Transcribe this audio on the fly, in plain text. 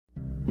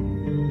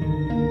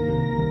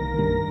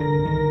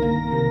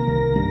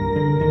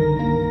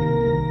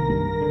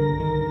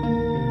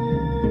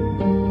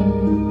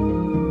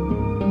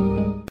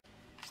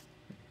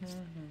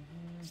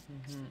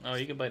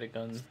buy the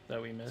gun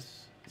that we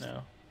miss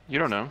now? You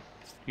don't know.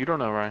 You don't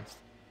know, Ryan.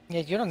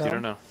 Yeah, you don't know. You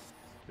don't know.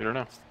 You don't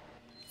know.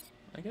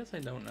 I guess I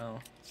don't know.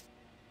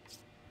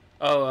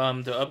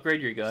 Oh, to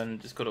upgrade your gun,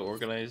 just go to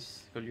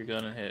organize, go to your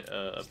gun and hit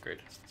upgrade.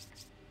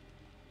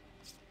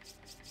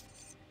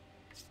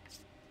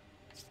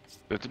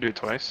 You have to do it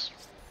twice.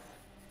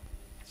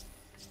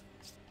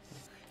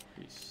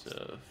 Increase,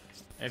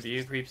 if you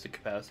increase the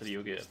capacity,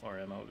 you'll get more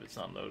ammo if it's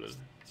not loaded.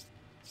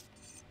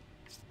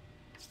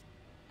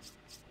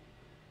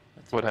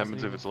 That's What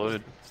happens if it's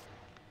loaded?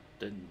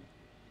 Then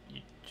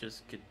you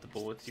just get the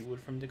bullets you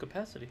would from the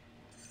capacity.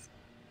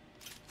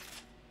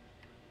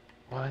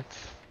 What?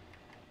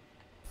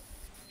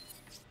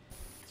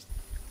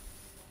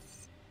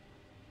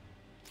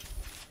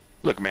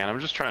 Look, man, I'm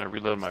just trying to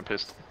reload my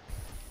pistol.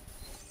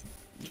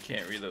 You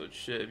can't reload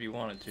shit if you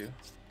wanted to.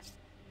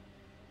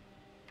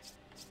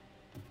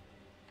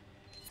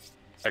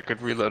 I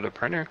could reload a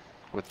printer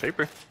with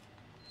paper.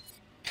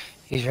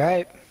 He's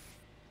right.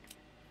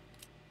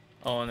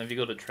 Oh, and if you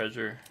go to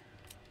treasure,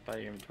 buy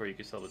your inventory, you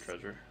can sell the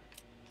treasure.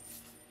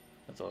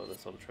 That's all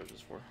the treasure's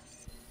for.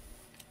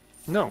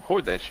 No,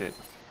 hoard that shit.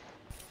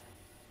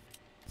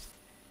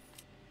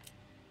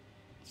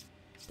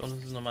 Don't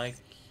listen to Mike.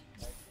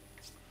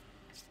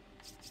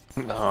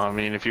 No, I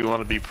mean, if you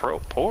want to be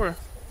poor.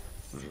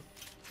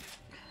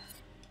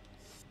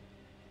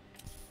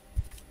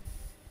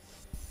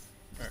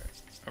 Alright,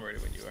 I'm ready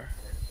when you are.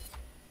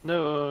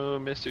 No,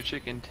 Mr.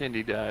 Chicken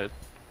Tendy died.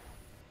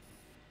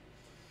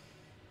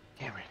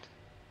 Damn it.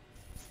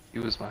 He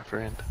was my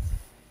friend.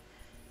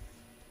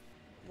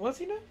 Was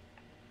he not?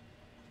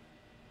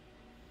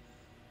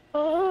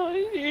 Oh,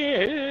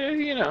 yeah,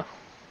 you know.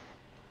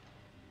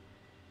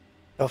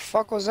 The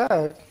fuck was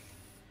that?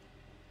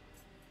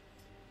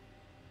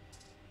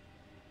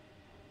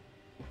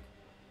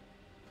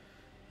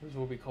 This is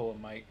what we call a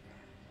Mike.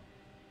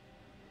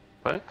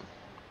 What?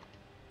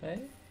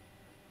 Hey?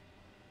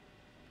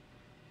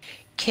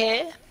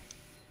 Que?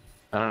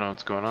 I don't know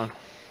what's going on.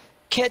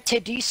 Que te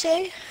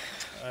dice?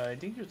 I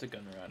think there's a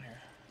gun around here,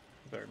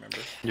 if I remember.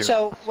 You're...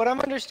 So, what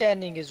I'm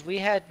understanding is we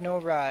had no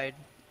ride,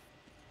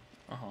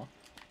 Uh-huh.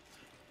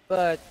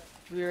 but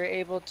we were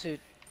able to...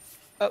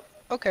 Oh,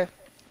 okay.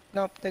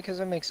 Nope, because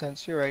that makes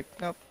sense. You're right.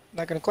 Nope,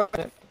 not gonna quit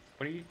it.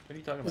 What are you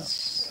talking about?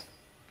 It's...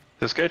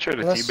 This guy tried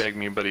to Unless- teabag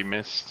me, but he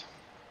missed.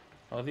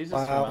 Oh, these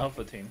are Wow. from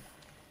Alpha Team.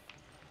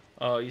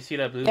 Oh, you see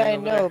that blue Yeah, I thing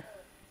over know. there?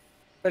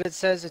 But it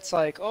says it's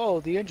like, oh,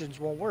 the engines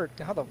won't work.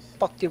 How the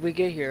fuck did we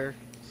get here?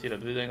 See that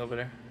blue thing over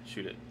there?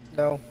 Shoot it.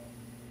 No.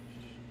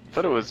 I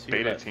thought it was See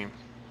beta that? team.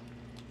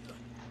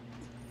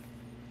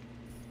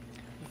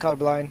 I'm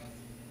colorblind.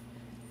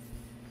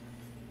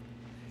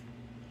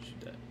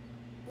 Shoot that.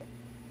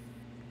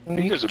 I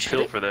think there's a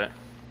pill for that.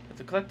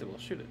 It's a collectible.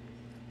 Shoot it.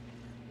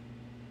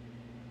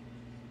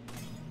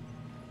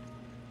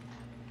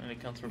 And it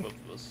counts for both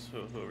of us,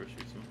 so whoever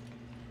shoots him.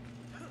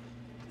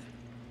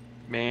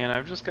 Man,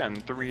 I've just gotten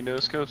 3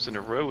 no-scopes in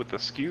a row with the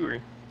skewer.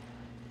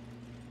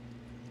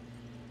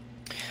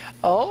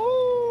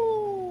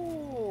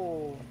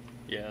 Oh!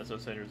 Yeah, that's what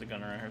I said. There's a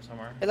gun around here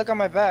somewhere. Hey, look on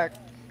my back.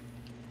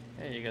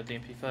 Hey, you got the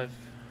MP5.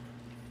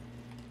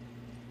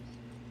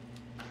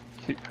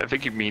 I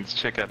think he means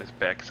check out his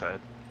backside.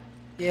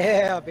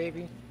 Yeah,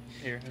 baby.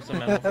 Here, here's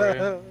some ammo for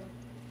you.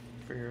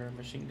 For your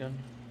machine gun.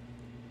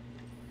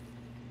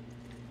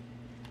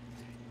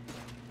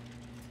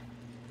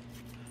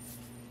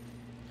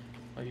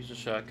 I'll use a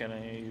shotgun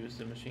and you use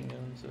the machine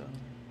gun, so...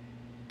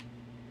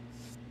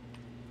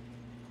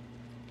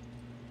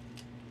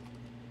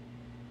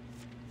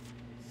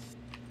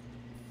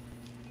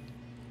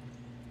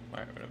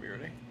 Alright, whenever you're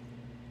ready.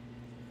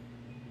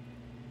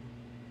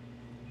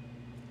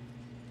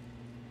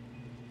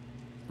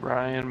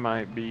 Ryan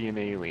might be an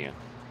alien.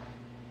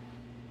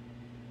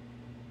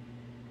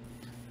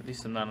 At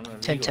least I'm not an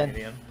illegal 10-10.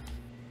 alien.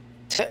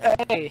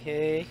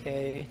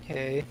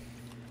 Hey.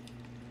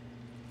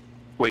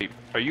 Wait,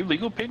 are you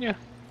legal, Pena?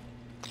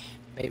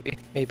 Maybe,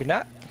 maybe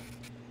not.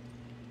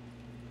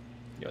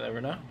 You'll never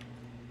know.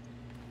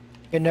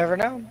 You never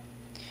know.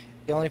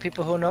 The only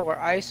people who know are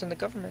ICE and the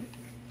government.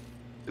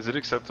 Is it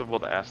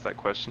acceptable to ask that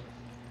question?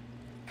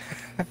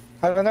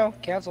 I don't know.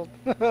 Cancelled.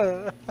 Just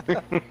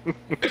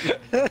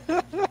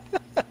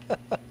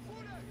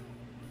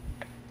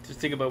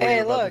think about what Hey,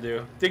 you're about look. to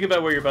do. Think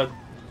about what you're about.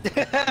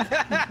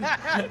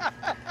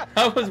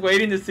 I was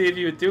waiting to see if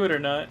you would do it or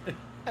not.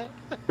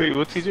 Wait,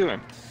 what's he doing?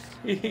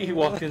 He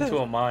walked into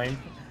a mine.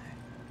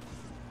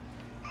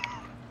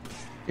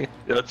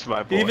 That's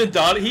my boy. He even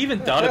thought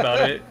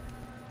about it.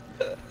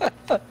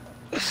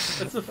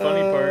 That's the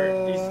funny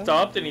part. He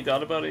stopped and he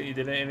thought about it and he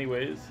did it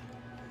anyways.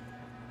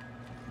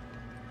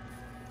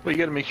 Well, you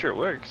gotta make sure it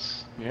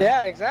works.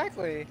 Yeah,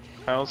 exactly.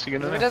 How else are you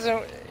If gonna it know?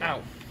 doesn't...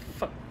 Ow.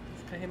 Fuck.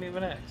 This guy hit me with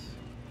an axe.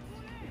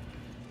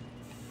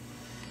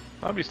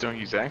 Zombies don't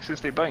use axes,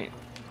 they bite.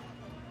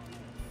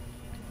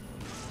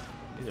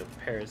 These are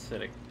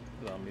parasitic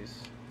zombies.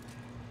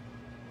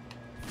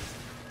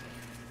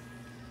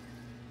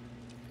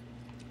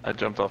 I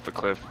jumped off the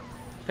cliff.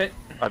 Hey.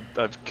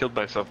 I've killed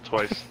myself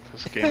twice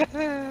this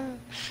game.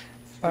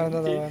 Find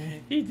another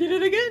one. He did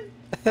it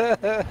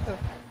again.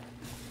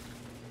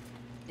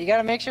 You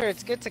gotta make sure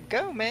it's good to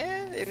go,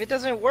 man. If it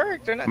doesn't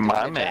work, they're not doing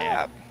My the man.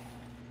 job.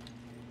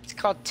 It's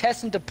called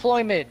test and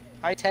deployment.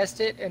 I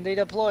test it and they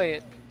deploy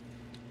it.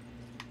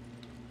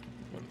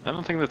 I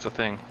don't think that's a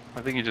thing.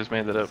 I think you just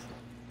made that up.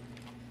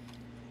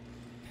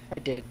 I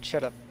did.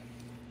 Shut up.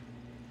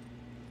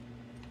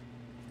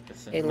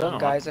 Listen. Hey, look, No.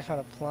 guys, I found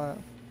a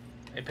plant.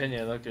 Hey,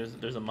 Pena, look,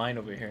 there's a mine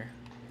over here.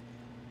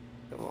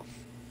 Well,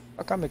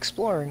 fuck, I'm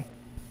exploring.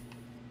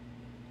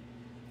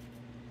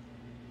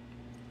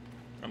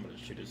 I'm gonna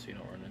shoot it so you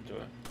don't run into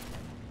it.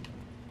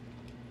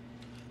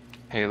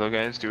 Halo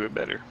guys do it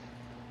better.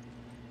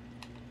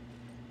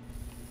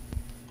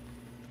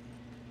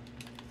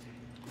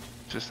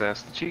 Just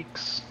ask the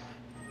cheeks.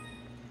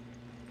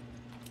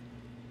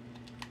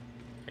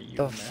 Are you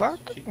The Master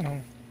fuck? Chief?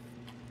 No.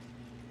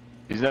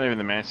 He's not even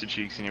the Master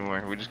Cheeks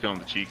anymore. We just call him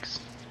the Cheeks.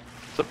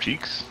 What's up,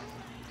 Cheeks?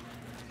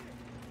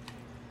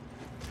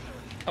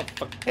 Oh,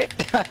 fuck. Hey.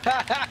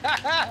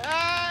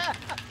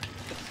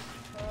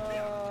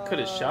 Could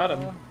have shot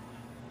him.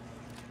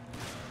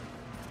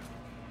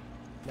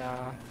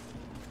 Nah.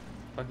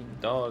 Fucking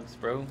dogs,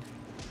 bro.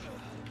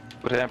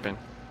 What happened?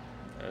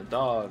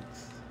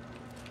 Dogs.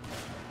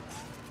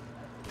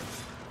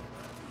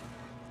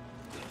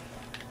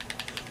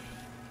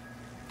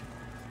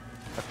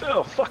 I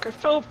fell. Fuck! I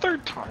fell a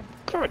third time.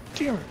 God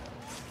damn it!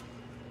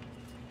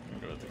 I'm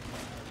gonna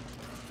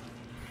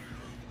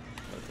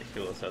let they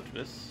heal us after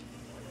this.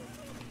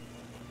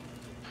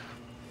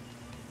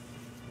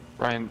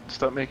 Ryan,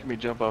 stop making me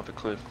jump off the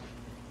cliff.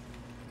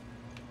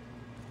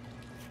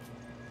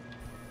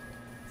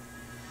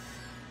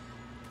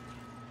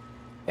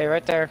 Hey,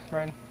 right there,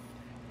 Ryan.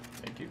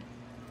 Thank you.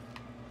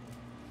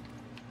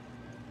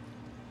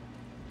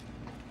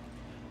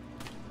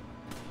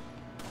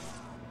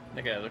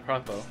 That guy has a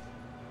crossbow.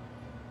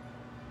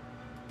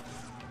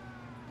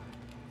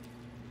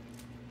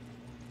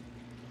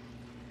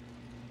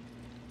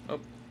 Oh.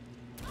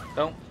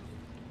 Don't.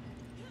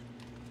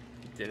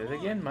 He did it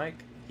again, Mike.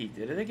 He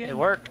did it again. It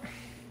worked.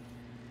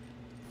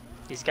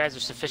 These guys are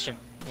sufficient,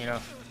 you know.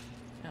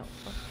 Oh,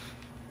 fuck.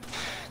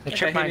 The That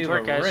trip guy hit mines me with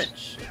work, a guys.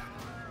 wrench.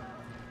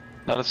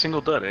 Not a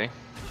single dud, eh?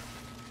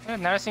 Yeah,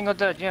 not a single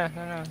dud, yeah,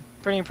 no.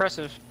 Pretty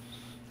impressive.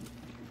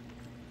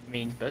 I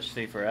mean,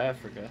 Especially for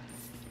Africa.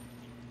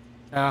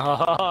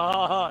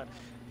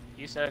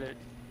 you said it.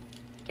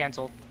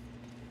 Cancelled.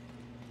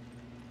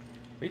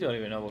 We don't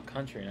even know what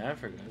country in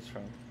Africa it's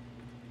from.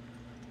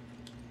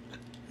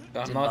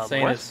 I'm Zimbabwe. not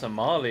saying What? it's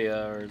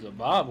Somalia or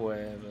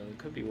Zimbabwe, but it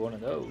could be one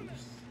of those.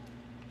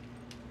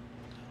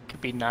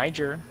 Could be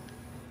Niger.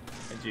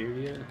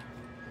 Nigeria.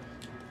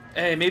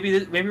 Hey,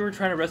 maybe we're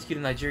trying to rescue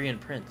the Nigerian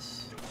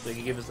prince, so he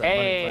can give us that money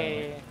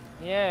Hey,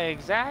 yeah,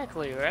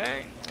 exactly,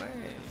 right? finally.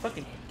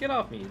 Fucking get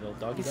off me, you little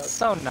doggy dog.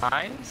 So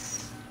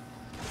nice.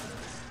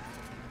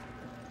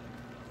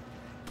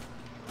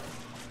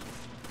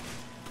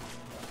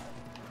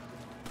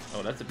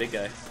 Oh, that's a big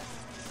guy.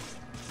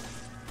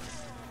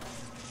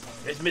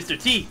 It's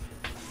Mr. T.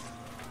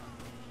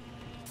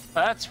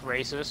 That's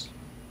racist.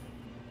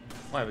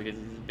 Why? Because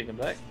he's big and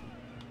black.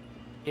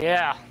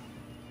 Yeah.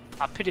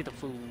 I pity the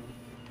fool.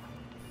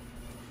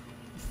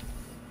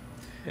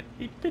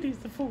 He pities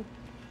the fool.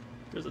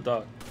 There's a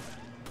dog.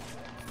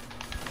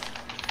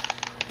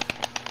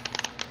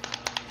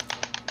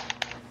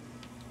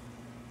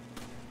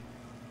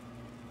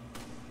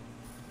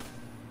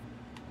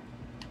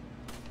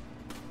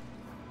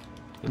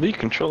 The Elite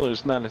controller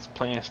is not as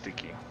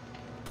plasticky.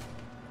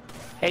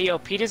 Hey, yo,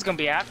 Peter's gonna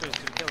be after us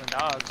for killing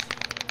dogs.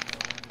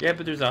 Yeah,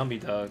 but they're zombie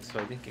dogs, so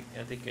I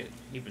think it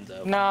evens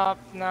out.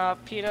 No,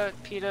 Peter's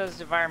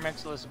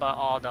environmentalist about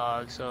all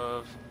dogs,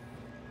 so,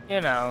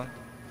 you know.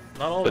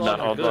 Not all But dogs not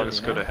are all good, dogs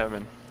you go know? to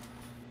heaven.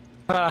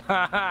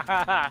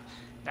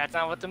 That's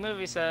not what the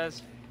movie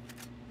says.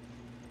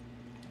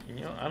 You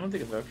know, I don't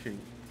think I've actually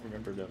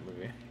remembered that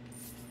movie.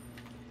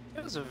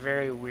 It was a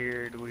very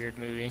weird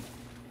movie.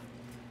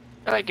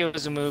 I feel like it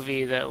was a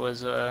movie that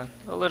was a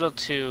little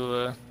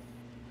too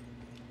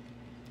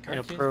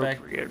Cartoons back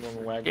inappropriate when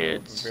we for were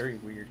kids. very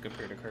weird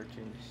compared to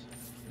cartoons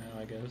now,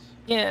 I guess.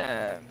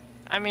 Yeah,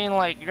 I mean,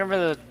 like, you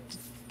remember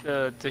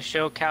the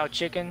show Cow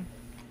Chicken?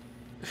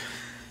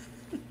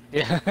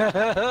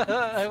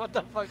 Yeah. What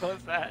the fuck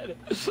was that?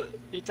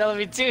 You're telling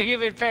me two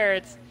human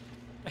parents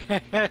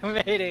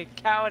made a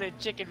cow and a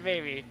chicken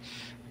baby?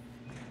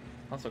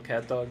 Also,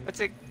 cat dog. What's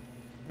it?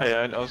 Hey,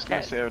 I was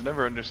gonna Cat- say I've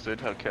never understood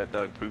how cat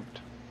dog pooped.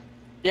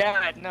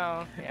 Yeah,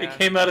 no. Yeah. It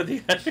came out of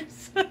the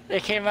eyes.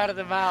 It came out of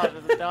the mouth.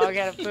 The dog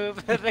had a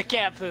poop. The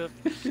cat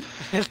pooped.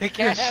 The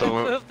cat had So-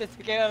 a poop that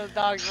came out of the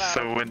dog's mouth.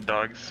 So when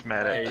dog's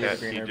mad Hey, at you're cat,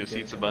 green he every just day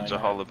eats a for bunch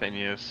of mine.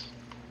 jalapenos.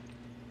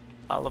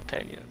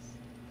 Jalapenos.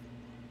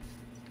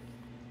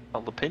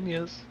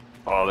 Jalapenos?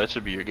 Oh, that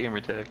should be your gamer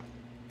tag.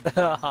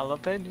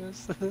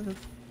 Jalapenos.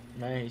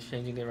 Man, he's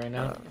changing it right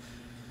now.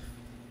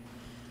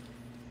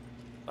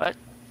 What?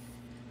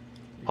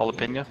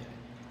 Jalapeno?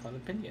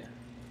 Jalapeno.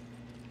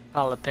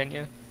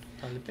 Jalapeno.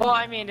 Jalapeno. Well,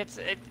 I mean,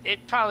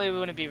 it probably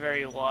wouldn't be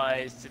very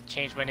wise to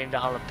change my name to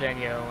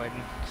Jalapeno when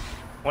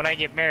When I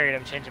get married,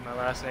 I'm changing my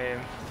last name.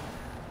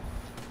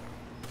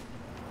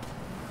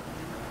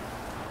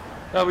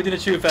 Oh, we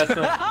didn't shoot fast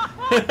enough.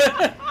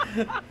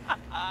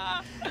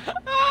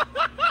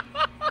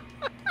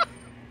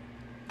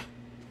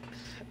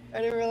 I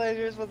didn't realize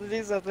you were supposed to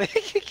do something.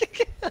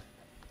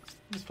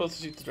 You're supposed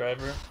to shoot the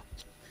driver.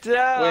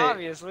 Yeah, Wait.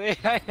 obviously.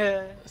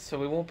 So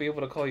we won't be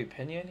able to call you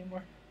Pena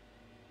anymore?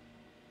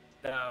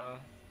 No.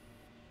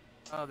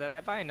 Oh, did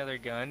I buy another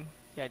gun?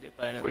 Yeah, I did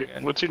buy another Wait,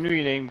 gun. what's your new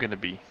name gonna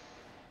be?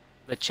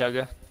 The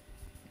Chugga.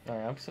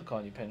 Alright, I'm still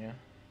calling you Pena.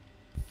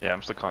 Yeah,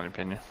 I'm still calling you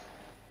Pena.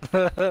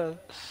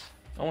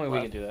 Only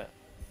we can do that.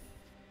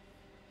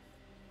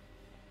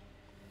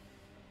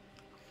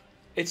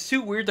 It's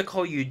too weird to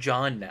call you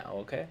John now,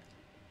 okay?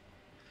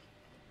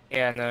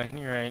 Yeah, no,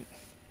 you're right.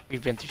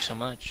 We've been through so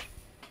much.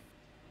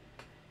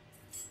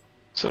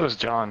 So does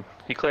John.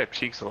 He clapped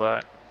cheeks a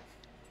lot.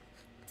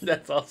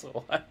 That's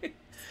also why.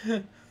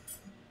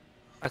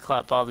 I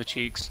clap all the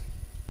cheeks.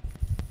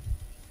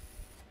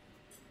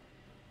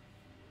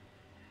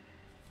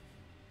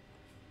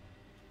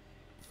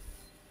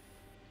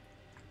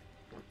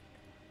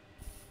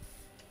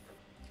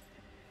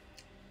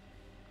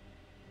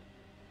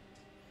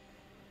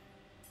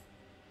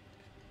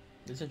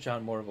 Isn't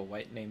John more of a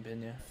white name,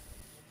 Pena?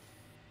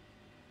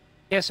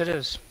 Yes, it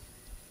is.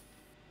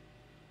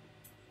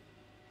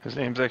 His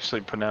name's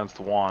actually pronounced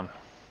Juan.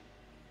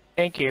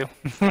 Thank you.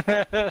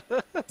 Yeah,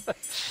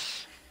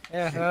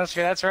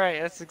 that's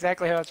right. That's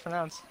exactly how it's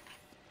pronounced.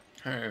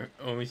 Alright,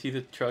 when we see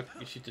the truck,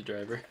 you shoot the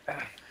driver.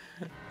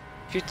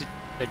 Shoot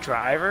the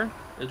driver?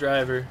 The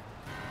driver.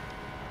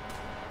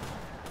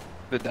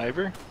 The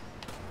diver?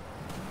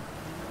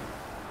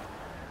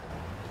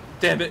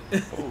 Damn it.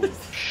 Oh,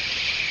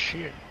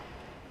 shit.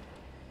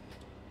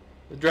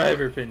 The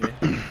driver, Pena.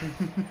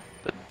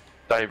 The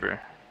diver.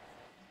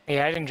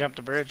 Yeah, I didn't jump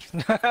the bridge.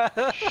 Well,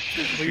 you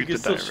Shoot can the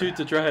still diver. shoot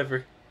the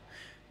driver.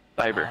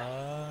 Diver.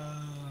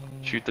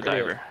 Shoot the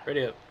diver.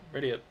 Ready up.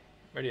 Ready up.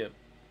 Ready up.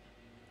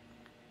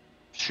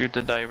 Shoot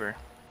the diver.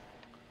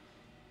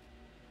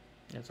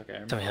 It's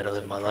okay. Tell me how to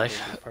live my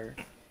life.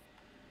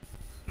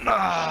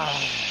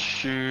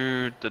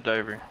 Shoot the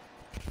diver.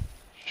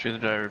 Shoot the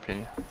diver,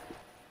 Penny.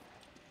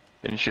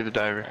 Then shoot the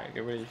diver. Alright,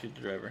 get ready to shoot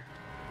the driver.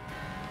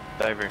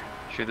 Diver.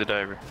 Shoot the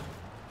diver.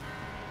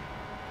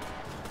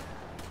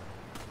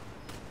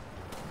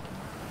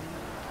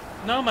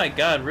 No, my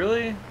God,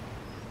 really?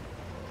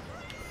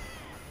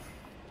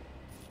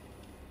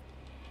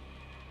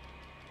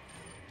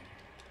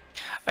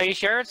 Are you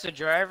sure it's the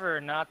driver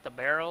or not the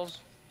barrels?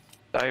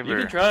 Diver. You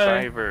can try.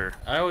 Diver.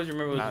 I always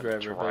remember it was Not the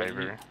driver, but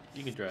driver.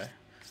 you can try.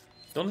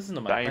 Don't listen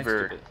to my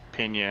Diver. stupid.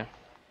 Pena.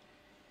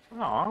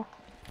 Aw.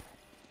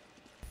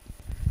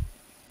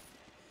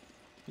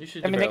 You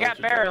should I mean, they barrels got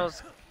with driver.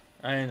 barrels.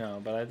 I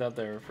know, but I thought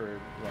they were for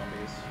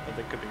zombies, but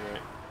they could be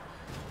right.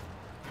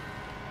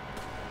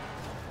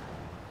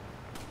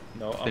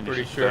 No, I'm Then you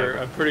pretty should sure.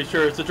 dive. I'm pretty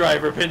sure it's the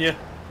driver, Pena.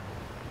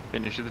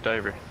 Then you shoot the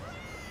diver.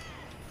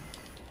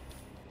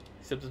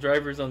 Except the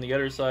driver's on the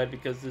other side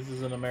because this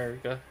is in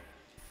America.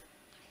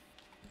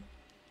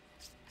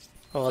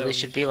 Well, So they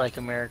should be like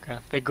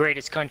America, the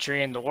greatest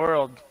country in the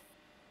world.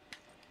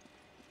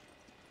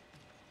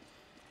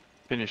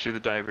 Then you shoot the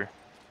diver.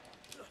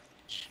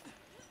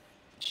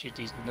 Shoot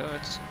these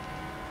nuts.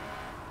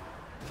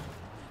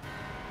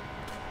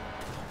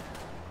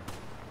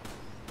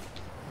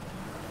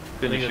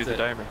 Then I you think shoot the that's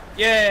it. diver.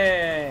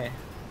 Yay!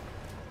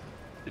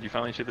 Did you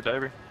finally shoot the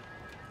diver?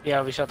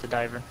 Yeah, we shot the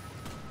diver.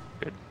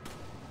 Good.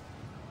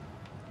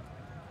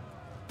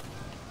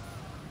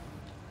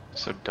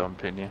 So dumb,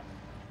 Pena.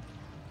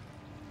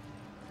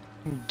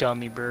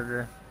 Dummy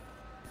burger.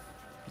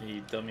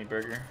 You dummy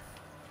burger.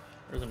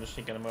 There's a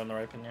machine gun ammo on the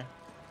right, Pena.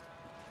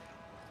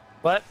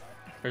 What?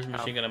 There's a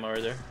machine gun ammo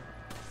right there.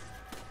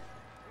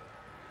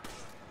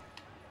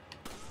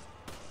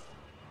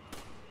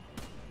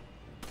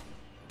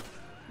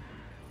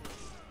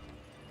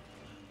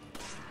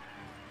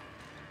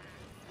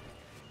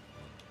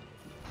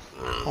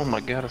 Oh my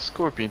god, a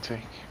scorpion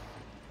tank.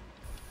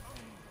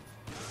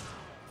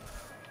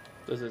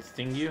 Does it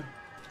sting you?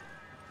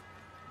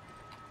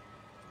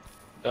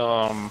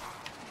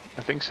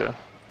 I think so.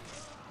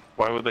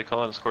 Why would they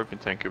call it a scorpion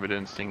tank if it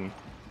didn't sting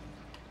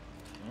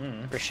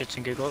you? For shits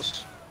and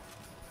giggles.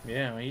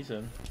 Yeah, what he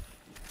said.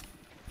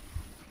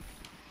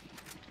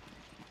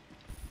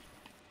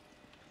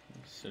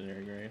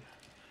 Incendiary grenade.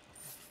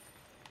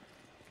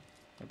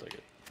 I'll take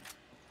it.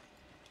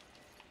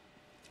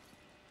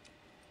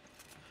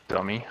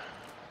 Dummy.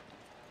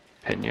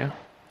 Pena.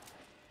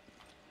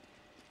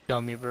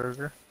 Dummy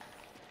burger.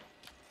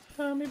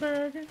 Dummy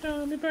burger,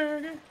 dummy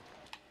burger.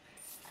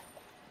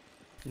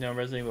 You know,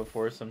 Resident Evil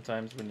 4,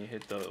 sometimes when you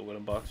hit the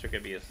wooden box, there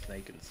could be a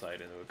snake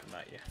inside and it would come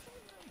at you.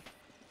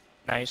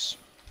 Nice.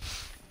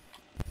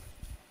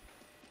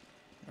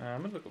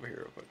 I'm gonna look over here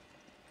real quick.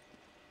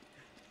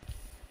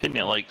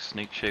 Pena likes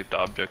snake-shaped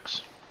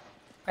objects.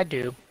 I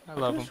do. I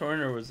love them. sworn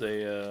there was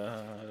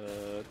a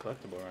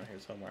collectible around here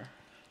somewhere.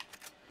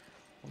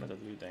 One of the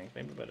blue things,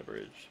 maybe by the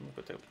bridge. I'm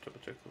gonna go double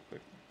check real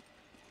quick.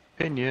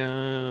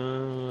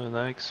 Pena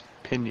likes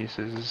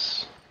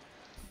penises.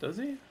 Does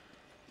he?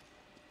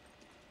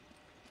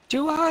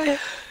 Do I?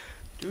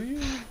 Do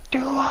you?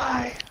 Do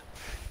I?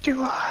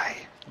 Do I?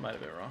 I might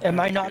have been wrong. Am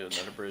I have to not? get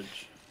another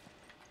bridge.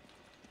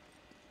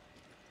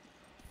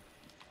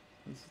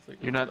 This is like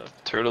You're what's not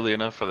left. turtley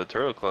enough for the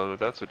turtle club, if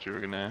that's what you were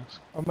gonna ask.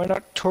 Am I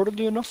not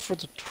turtley enough for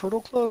the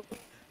turtle club?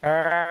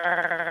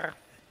 I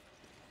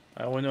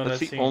only know That's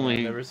that the scene. I've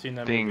only never seen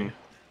that thing. movie.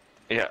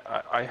 Yeah,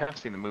 I have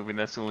seen the movie, and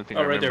that's the only thing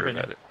Oh, I right there,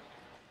 remember Pena. about it.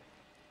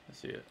 I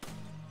see it.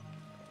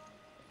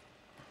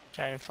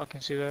 I didn't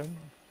fucking see that.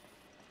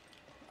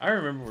 I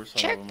remember where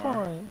some of them are.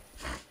 Checkpoint.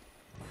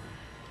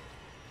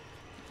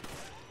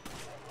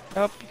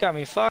 Nope, you got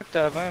me fucked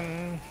up.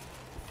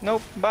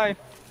 Nope, bye.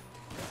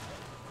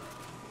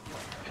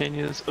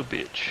 Pena's a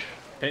bitch.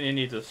 Pena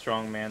needs a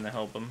strong man to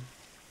help him.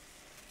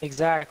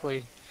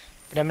 Exactly.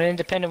 But I'm an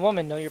independent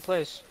woman. Know your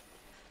place.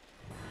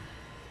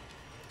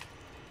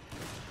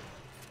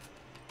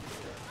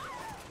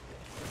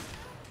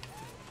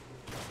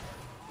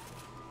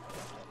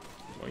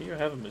 Well, you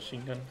have a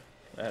machine gun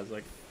that has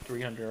like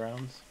 300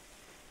 rounds.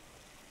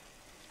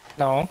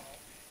 No.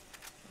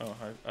 Oh,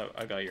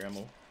 I got your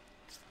ammo.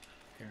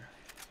 Here,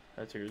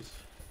 that's yours.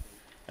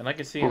 And I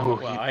can see Ooh,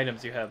 what you-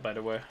 items you have, by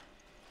the way.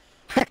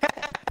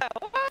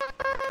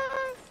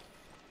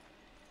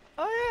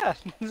 Oh yeah,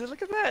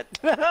 look at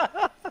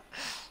that.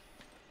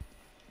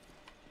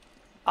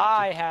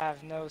 I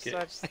have no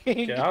such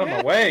thing. Get out of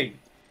my way!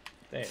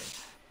 Dang.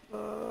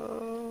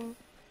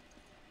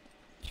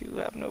 You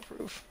have no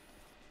proof.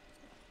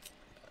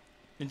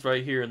 It's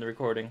right here in the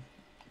recording.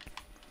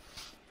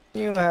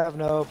 You have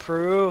no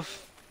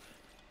proof.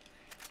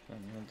 You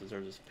don't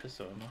deserve this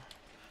pistol ammo.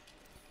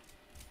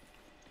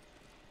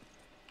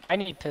 I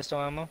need pistol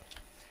ammo.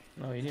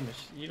 No, you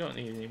don't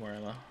need any more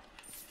ammo.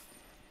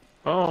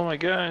 Oh my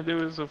god, there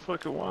was a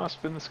fucking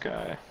wasp in the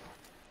sky.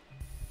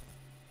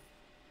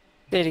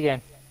 Say it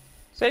again.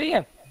 Say it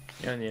again.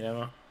 You don't need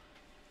ammo.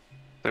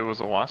 There was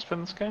a wasp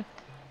in the sky?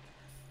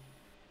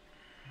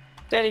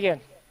 Say it again.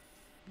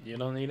 You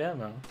don't need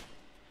ammo.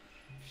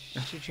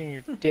 Shoot you in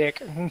your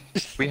dick.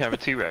 We have a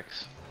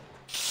T-Rex.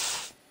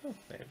 Oh,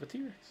 they have a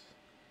T-Rex.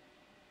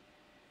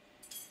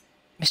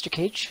 Mr.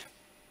 Cage?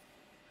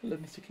 Hello,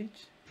 Mr. Cage.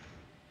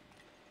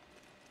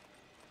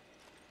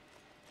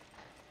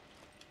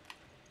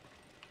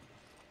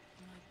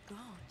 My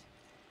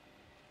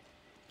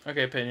God.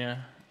 Okay,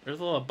 Pena. There's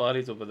a lot of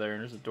bodies over there,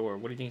 and there's a door.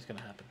 What do you think is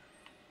gonna happen?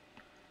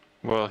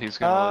 Well, he's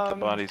gonna let the Um,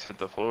 bodies hit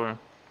the floor.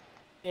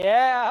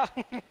 Yeah.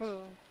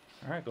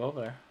 Alright, go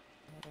over there.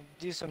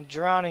 Do some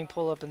drowning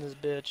pull up in this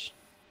bitch.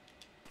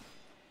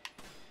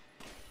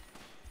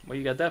 Well,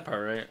 you got that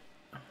part right.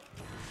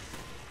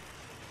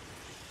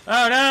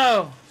 Oh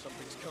no!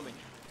 Something's coming.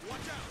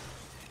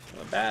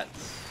 The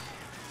bats.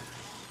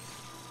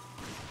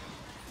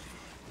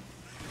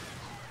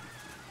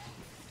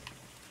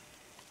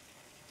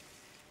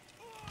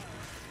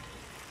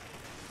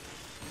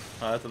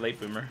 Oh, that's a late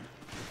boomer.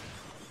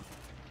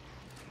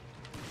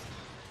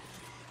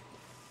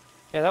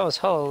 Yeah, that was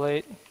hella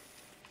late.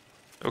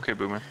 Okay,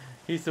 Boomer.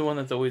 He's the one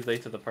that's always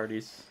late to the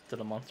parties, to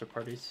the monster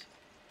parties.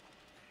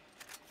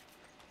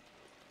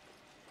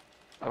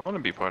 I want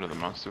to be part of the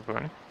monster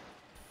party.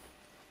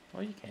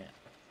 Well, you can't.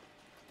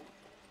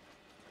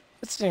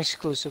 It's an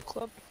exclusive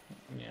club.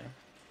 Yeah.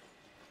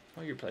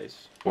 Oh, your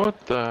place.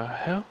 What the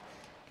hell?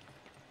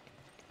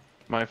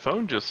 My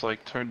phone just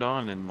like turned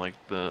on and like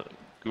the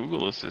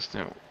Google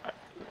Assistant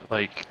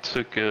like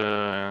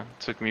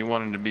took me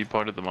wanting to be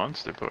part of the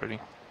monster party.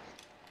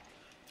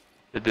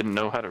 It didn't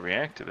know how to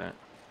react to that.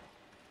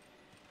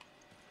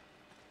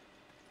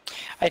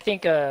 I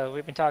think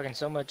we've been talking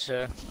so much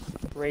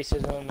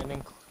racism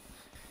and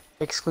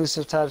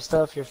exclusive type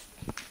stuff. Your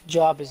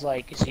job is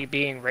like, is he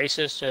being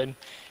racist and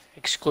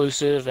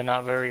exclusive and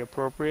not very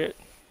appropriate?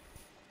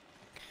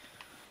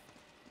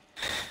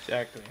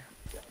 Exactly.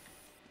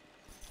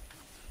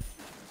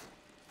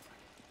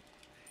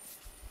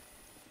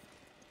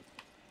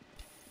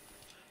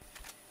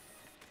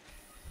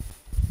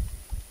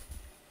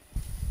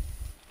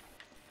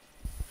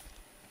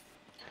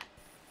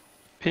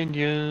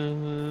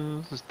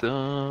 Pinions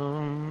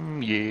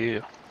dumb, yeah.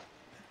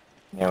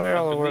 Yeah, we're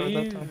all I aware of that.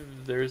 believe Though.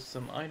 there's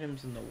some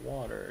items in the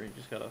water. You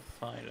just gotta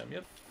find them.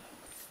 Yep.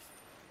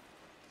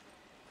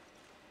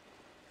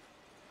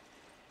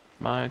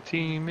 My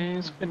team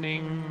is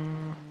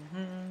winning.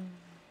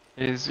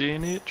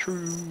 Isn't it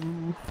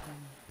true?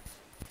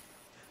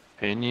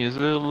 Penny's a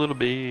little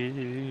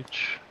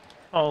bitch.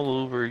 All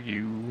over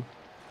you.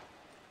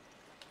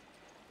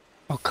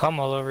 I'll come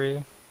all over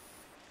you.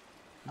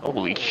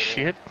 Holy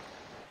shit.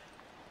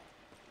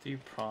 Do you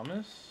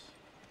promise?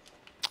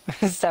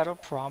 Is that a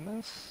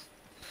promise?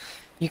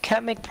 You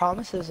can't make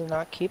promises and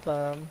not keep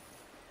them.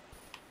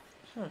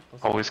 Sure.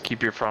 Always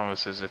keep your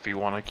promises if you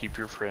want to keep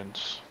your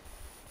friends.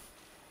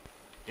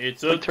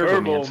 It's Like a Turbo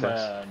Turbo Man says.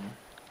 Man.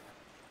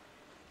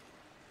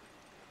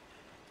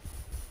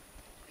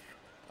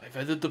 I've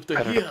headed up to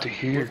Headed here. up to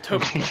here. with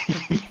Turbo. I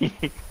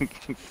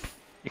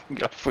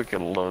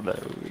freaking love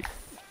that movie.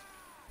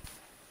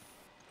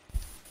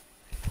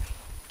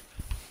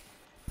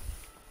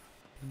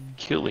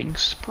 killing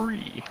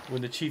spree.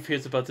 When the chief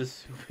hears about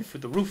this for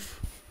the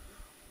roof.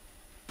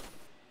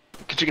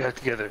 Get your guys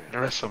together and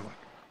arrest someone.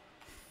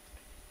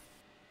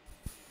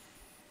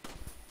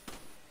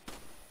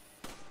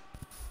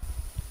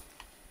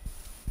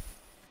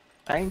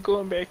 I ain't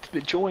going back to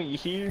the joint, you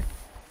hear?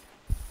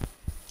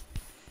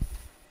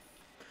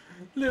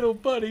 Little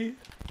buddy.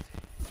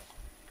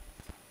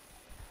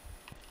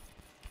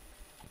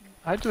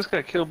 I just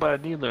got killed by a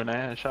needler and I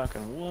had a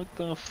shotgun. What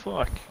the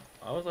fuck?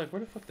 I was like, where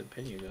the fuck did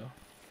Pena go?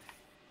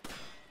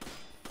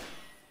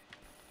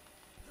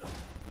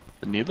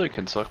 The needler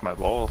can suck my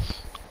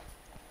balls.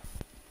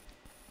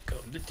 Come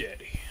to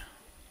daddy.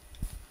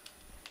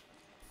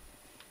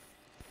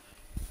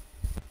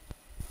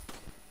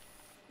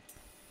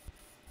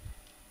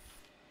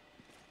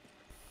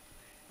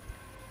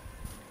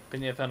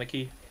 Pena found a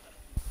key.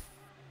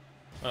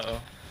 Uh-oh.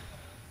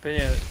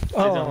 Pena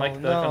didn't like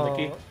the found the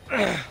key.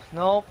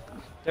 Nope.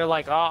 They're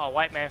like, oh, a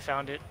white man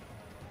found it.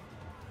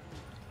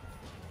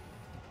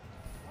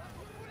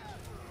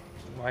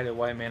 Why did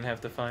white man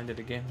have to find it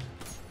again?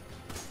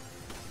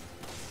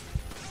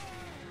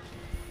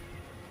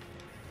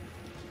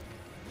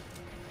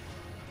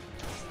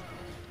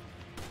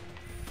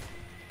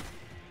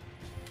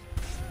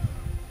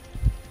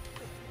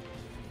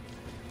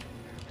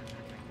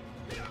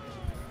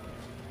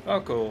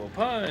 Uncle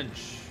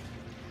punch.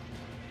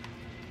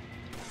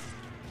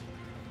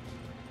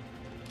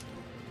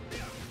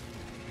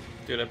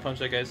 Dude, I punched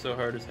that guy so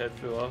hard his head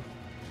flew off.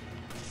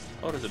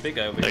 Oh, there's a big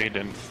guy over No, here. you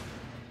didn't.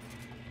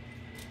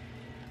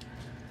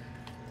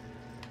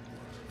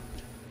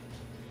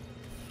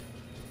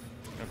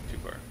 Not too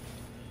far.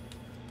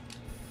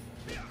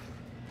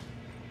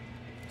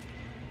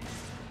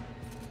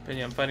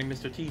 Penny, I'm fighting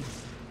Mr. T.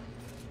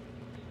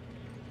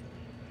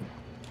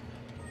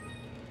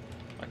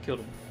 I killed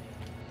him.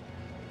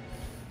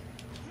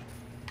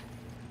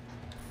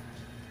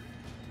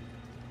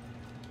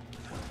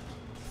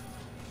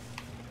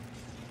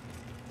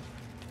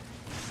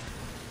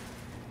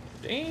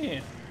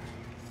 Damn.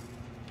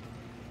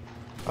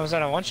 Oh, was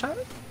that a one shot?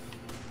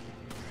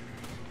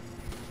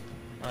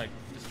 I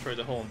destroyed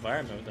the whole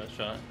environment with that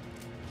shot.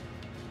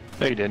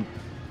 No, you didn't.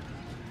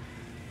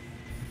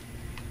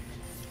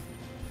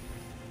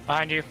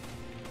 Behind you.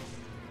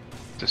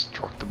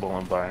 Destructible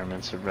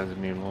environments of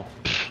Resident Evil.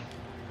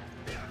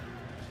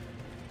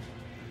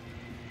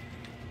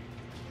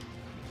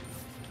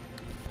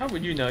 How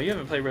would you know? You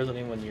haven't played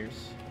Resident Evil in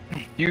years.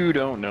 You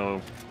don't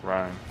know,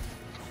 Ryan.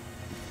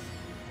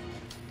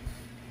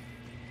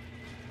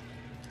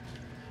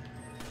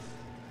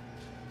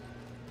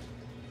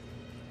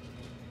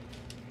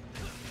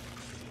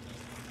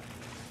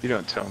 You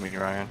don't tell me,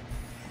 Ryan.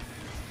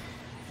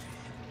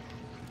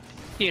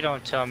 You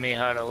don't tell me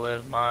how to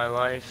live my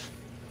life.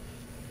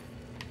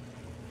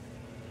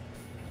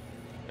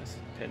 Yes,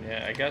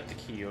 Pena, I got the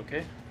key,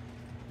 okay?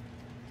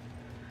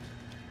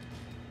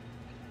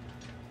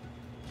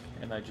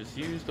 And I just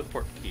used the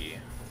port key.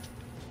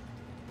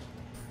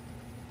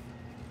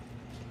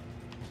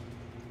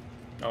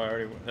 Oh, I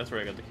already. That's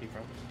where I got the key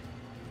from.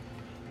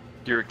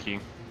 You're a key.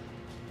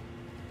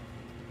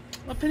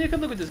 Oh, Pena, come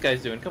look what this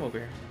guy's doing. Come over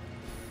here.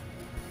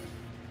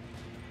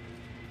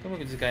 Come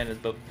look what this guy in his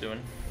boat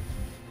doing.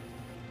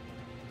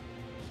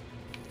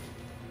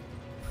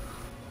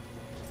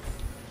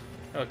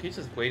 Oh, he's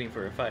just waiting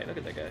for a fight. Look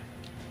at that guy.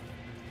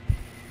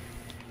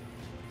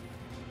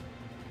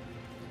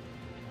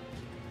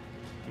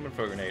 I'm gonna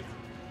throw a grenade.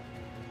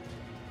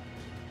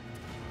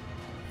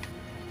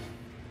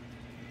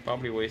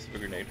 Probably a waste of a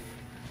grenade.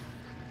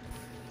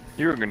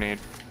 You're a grenade.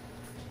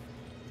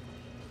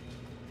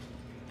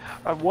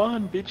 I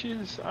won,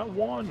 bitches! I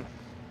won!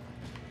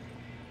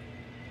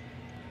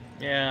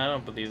 Yeah, I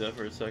don't believe that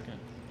for a second.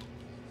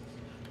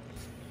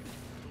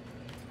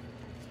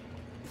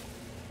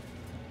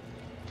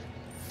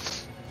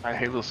 My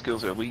Halo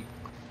skills are elite.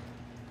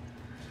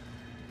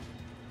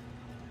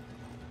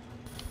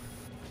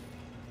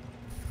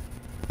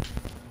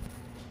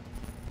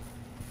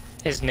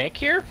 Is Nick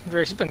here?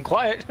 He's been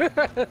quiet.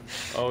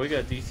 Oh, we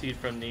got DC'd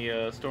from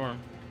the storm.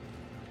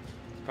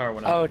 Power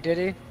went out. Oh, did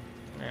he?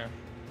 Yeah.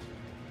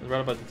 It was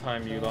right about the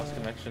time you lost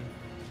connection.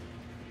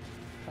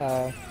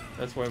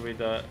 That's why we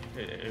thought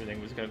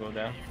everything was gonna go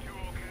down.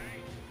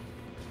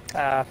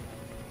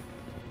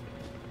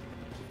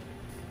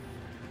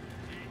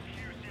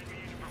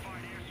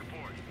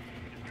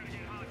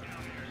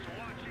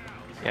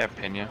 Yeah,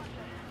 Pena.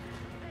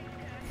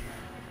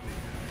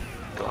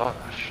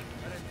 Gosh.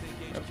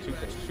 That was too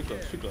close, too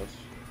close, too close.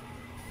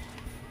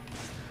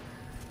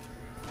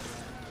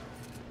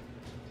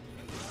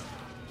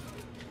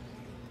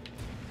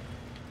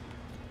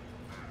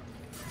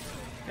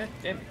 God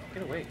damn it,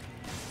 get away.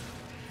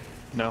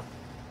 No.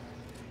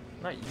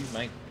 Not you,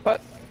 Mike.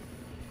 What?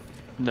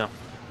 No.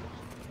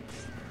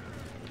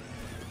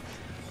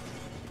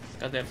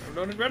 God damn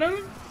it,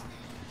 run!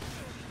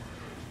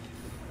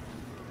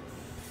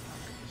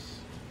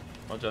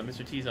 Watch out,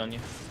 Mr. T's on you.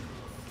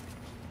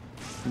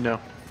 No.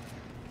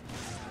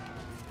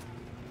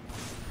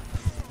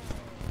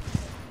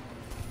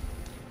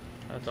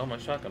 That's all my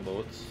shotgun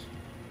bullets.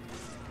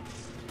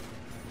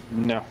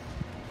 No.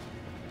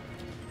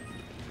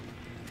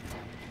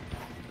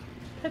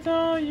 That's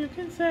all you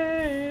can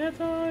say. That's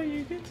all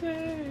you can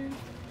say.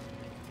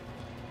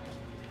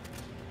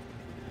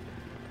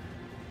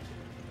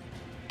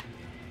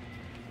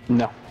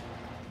 No.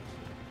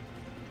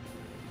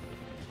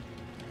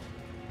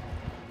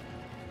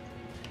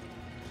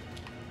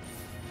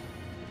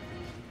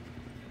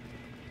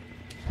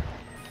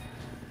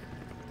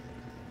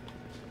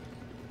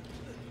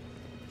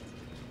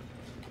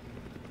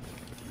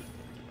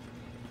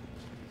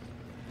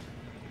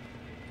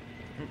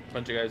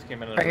 Bunch of guys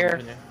came in. Right here.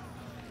 Didn't you?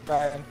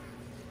 Driving.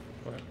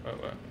 What?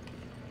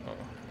 Oh.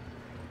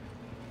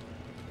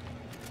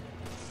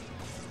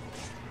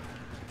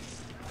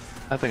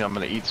 I think I'm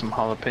gonna eat some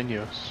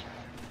jalapenos.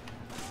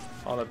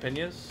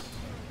 Jalapenos?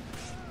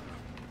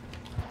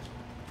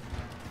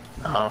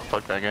 Oh,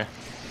 fuck that guy.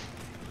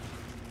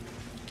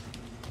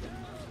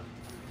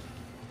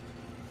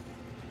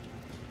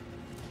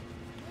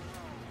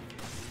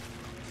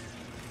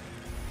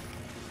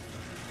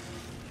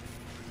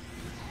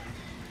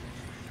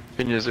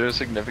 Pena, is there a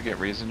significant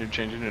reason you're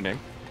changing your name?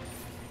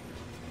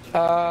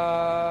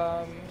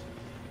 I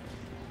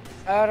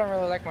don't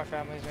really like my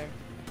family's name.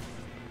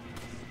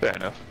 Fair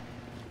enough.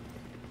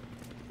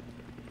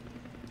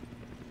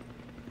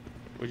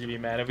 Would you be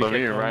mad if we But me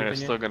kept and calling Ryan you are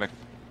Pena? still gonna.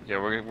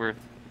 Yeah, we're.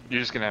 You're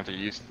just gonna have to get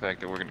used to the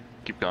fact that we're gonna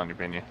keep calling you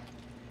Pena.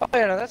 Oh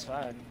yeah, no, that's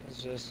fine.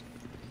 It's just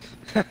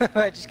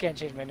I just can't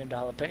change my name to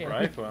jalapeno.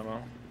 Rifle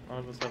ammo. All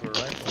of us have a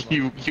rifle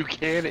ammo. You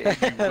can and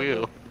you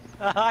will.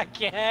 I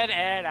can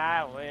and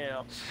I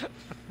will.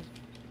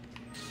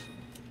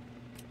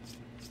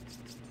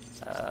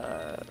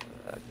 Okay.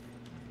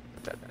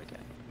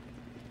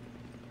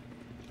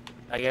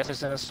 I guess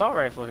it's an assault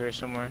rifle here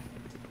somewhere.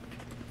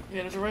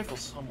 Yeah, there's a rifle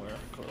somewhere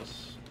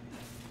close.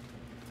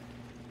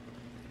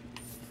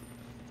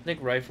 I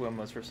think rifle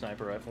ammo is for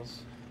sniper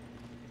rifles.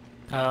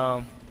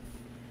 There's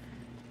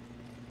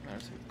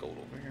some gold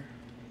over here.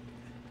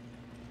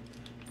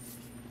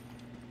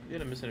 We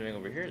didn't miss anything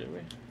over here, did we?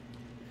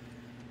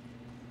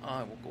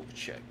 I will go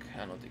check.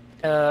 I don't think.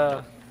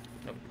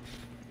 Nope.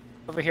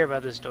 Over here by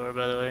this door,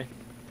 by the way.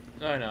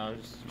 Oh no, I'm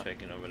just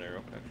checking over there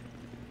real quick.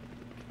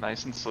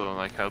 Nice and slow,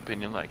 like how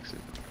Pena likes it.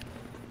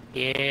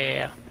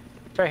 Yeah.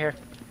 It's right here.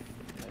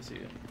 I see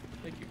it.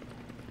 Thank you.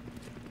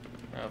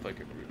 Now if I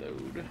could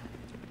reload.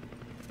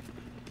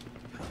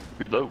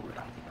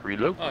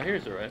 Reload. Oh,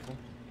 here's the rifle.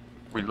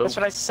 Reload. That's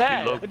what I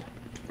said. Reload.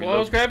 Well, I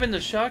was grabbing the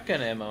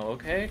shotgun ammo,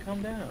 okay?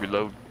 Calm down.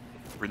 Reload.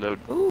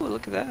 Ooh,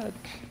 look at that.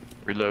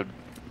 Reload.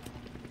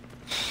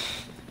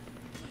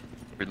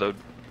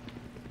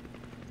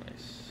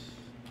 Nice.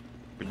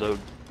 Reload.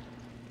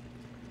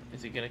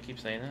 Is he gonna keep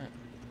saying that?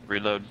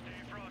 Reload.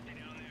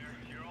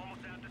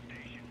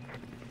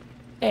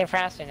 Hey,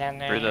 Frosty down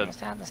there. Reload. It's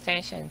down the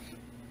station.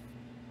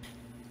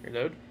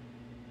 Reload.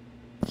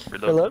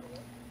 Reload.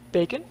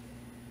 Bacon.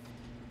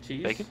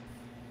 Cheese. Bacon.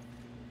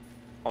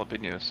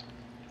 Jalapenos.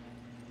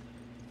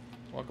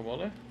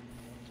 Guacamole.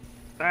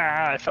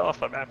 Ah, I fell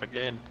off the map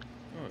again.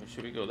 Oh,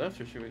 should we go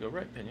left or should we go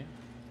right, Pena?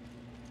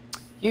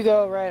 You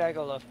go right, I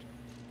go left.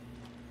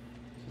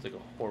 Sounds like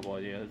a horrible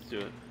idea. Let's do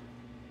it.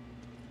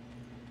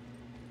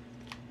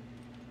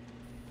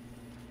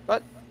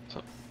 What?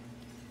 So,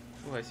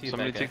 Oh, I see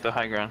somebody that take guy. the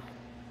high ground.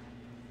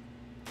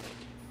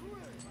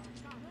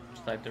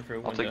 Sniped him through a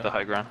I'll window. take the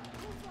high ground.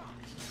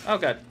 Oh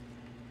god.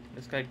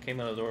 This guy came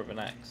out of the door with an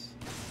axe.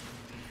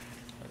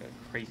 Like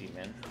a crazy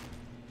man.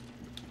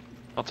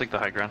 I'll take the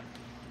high ground.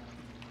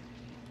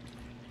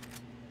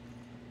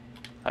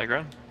 High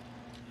ground?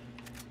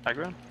 High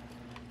ground?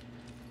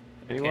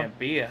 It Anyone? can't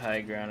be a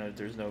high ground if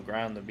there's no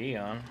ground to be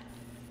on.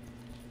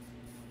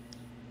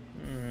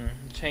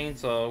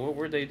 Chainsaw. What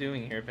were they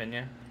doing here,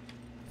 Pena?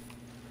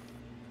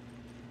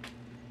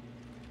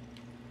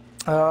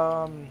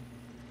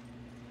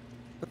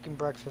 Cooking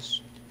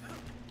breakfast.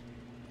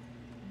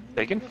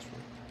 Bacon?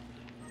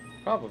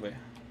 Probably.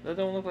 That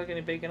don't look like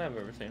any bacon I've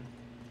ever seen.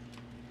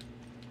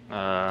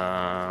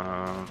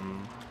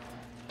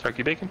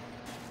 Turkey bacon?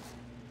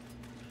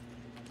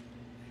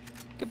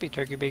 Could be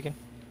turkey bacon.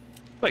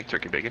 I like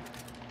turkey bacon.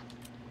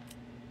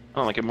 I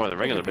don't like it more than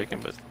regular bacon,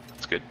 but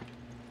it's good.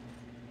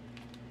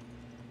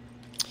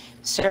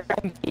 Sir,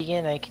 I'm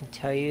vegan. I can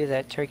tell you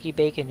that turkey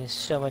bacon is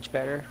so much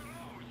better.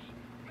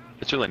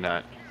 It's really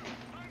not.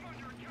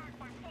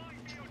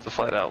 It's a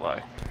flat out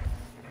lie.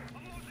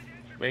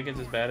 Bacon's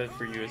as bad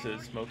for you as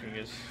smoking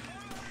is.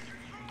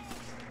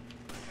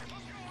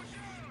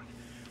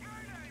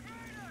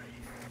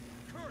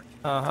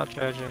 Oh, how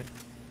tragic.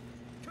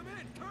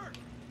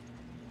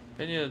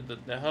 Pena,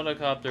 the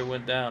helicopter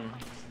went down.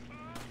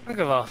 I don't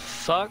give a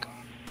fuck.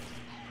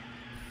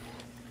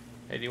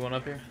 Hey, do you want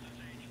up here?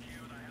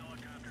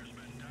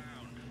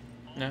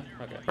 No?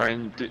 Okay.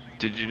 Ryan,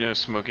 did you know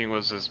smoking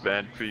was as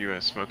bad for you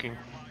as smoking?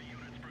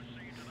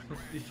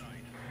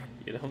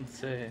 You don't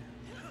say.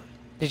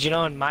 Did you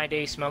know in my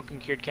day smoking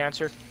cured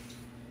cancer?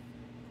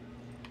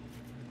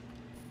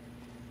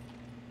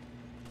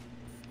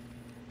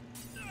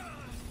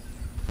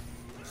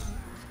 This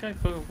guy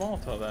put a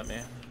Molotov at me.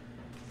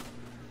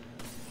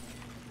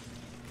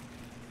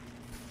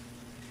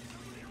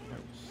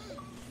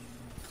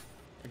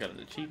 got an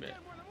achievement.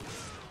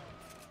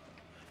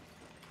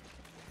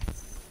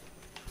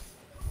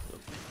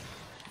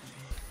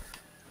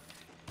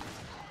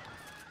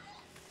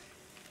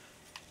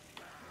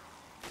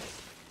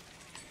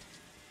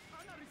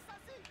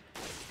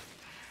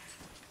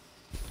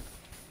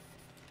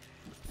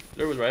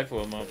 There was rifle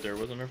ammo up there,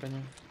 wasn't there,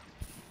 Pena?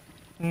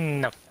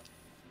 No.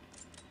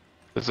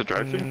 Does it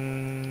drive through?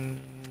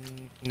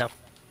 No.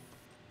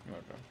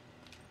 Okay.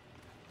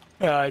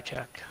 Yeah, I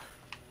checked.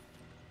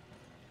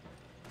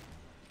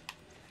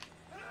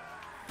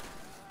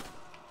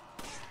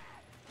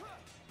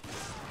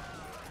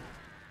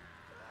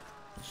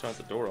 Shot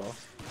the door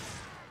off.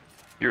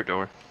 Your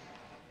door.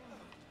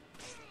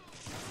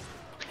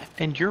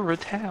 And you're a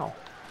towel.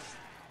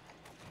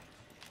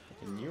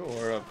 And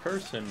you're a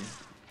person.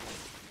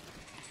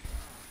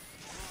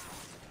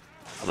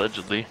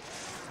 Allegedly.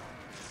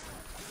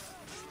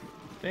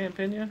 Damn,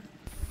 Pena.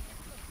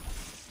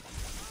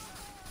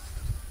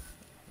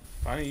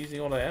 Finally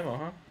using all the ammo,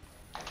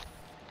 huh?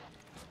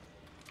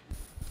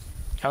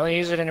 I only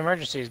use it in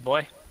emergencies,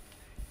 boy.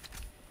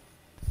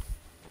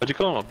 Why'd you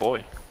call him a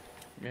boy?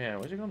 Yeah,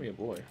 why'd you call me a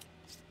boy?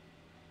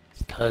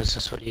 Because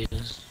that's what he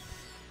is.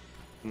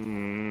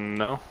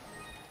 No.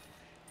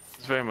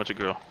 It's very much a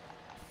girl.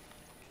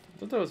 I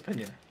thought that was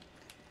Pena.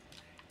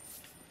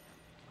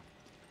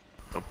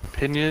 A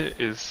pina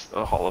is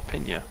a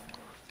jalapeno.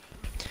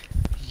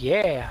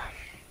 Yeah.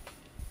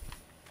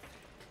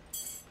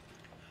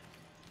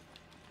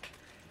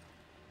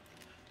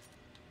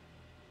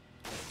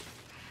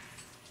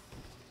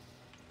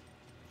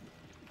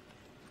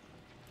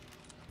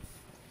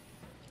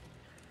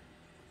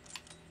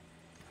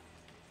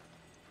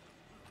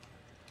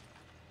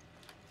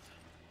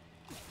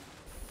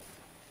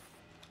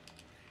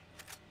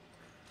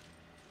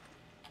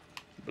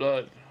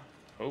 Blood.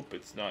 Hope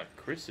it's not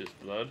Chris's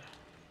blood.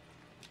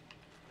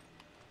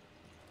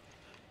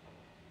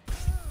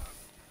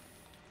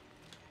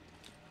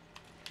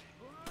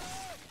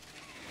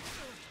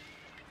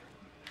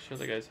 Shot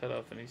the guy's head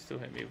off and he still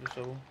hit me with a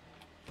shovel.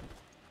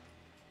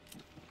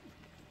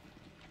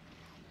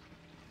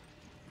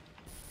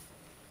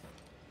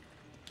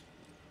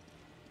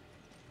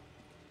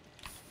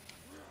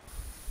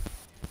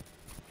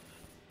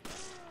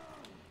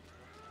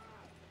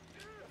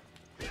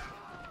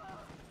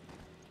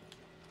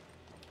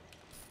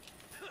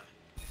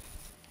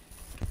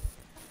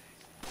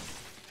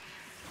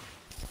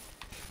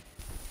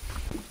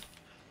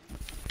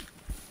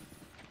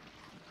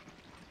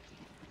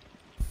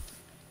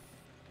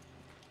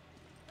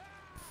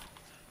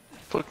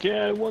 Fuck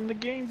yeah, I won the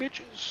game,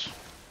 bitches.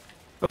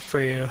 Good for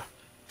you.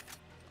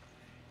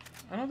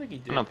 I don't think he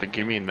did. I don't think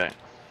you mean that.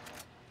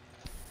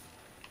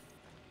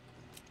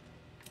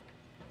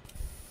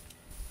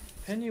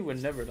 Penny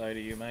would never lie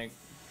to you, Mike.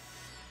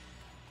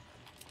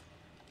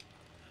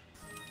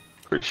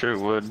 Pretty sure it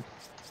would. You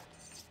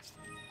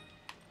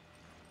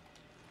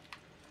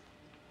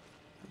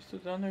still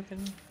down there,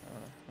 Penny?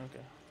 Oh,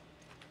 okay.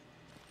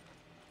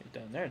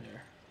 You're down there.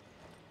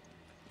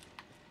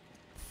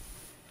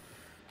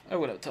 I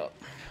went up top.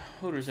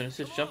 Hooters and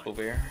assist jump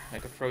over here. I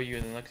could throw you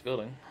in the next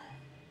building.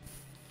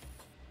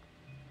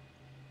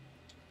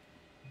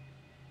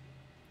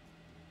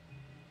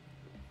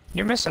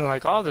 You're missing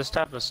like all this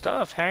type of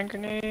stuff. Hand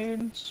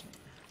grenades.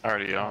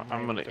 Alrighty, y'all.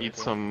 I'm gonna eat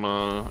some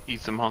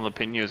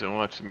jalapenos and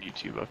watch some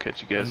YouTube. I'll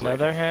catch you guys later.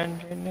 Another hand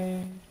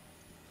grenade.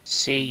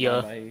 See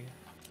ya. Bye.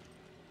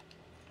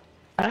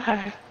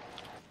 Bye.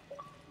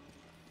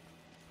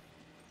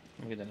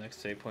 Maybe the next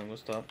save point will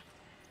stop.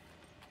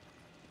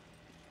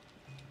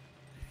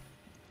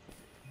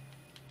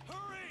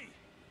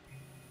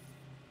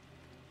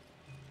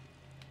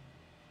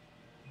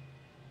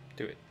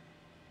 Do it.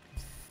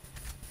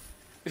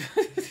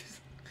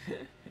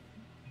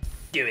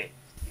 Do it.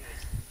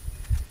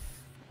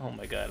 Oh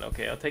my god,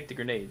 okay, I'll take the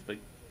grenades, but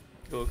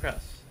go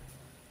across.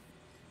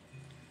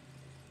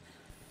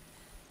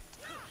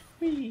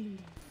 Whee!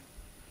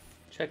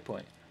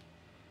 Checkpoint.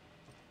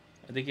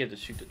 I think you have to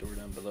shoot the door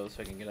down below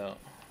so I can get out.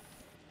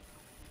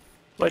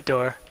 What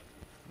door?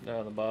 Down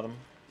at the bottom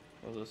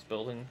of this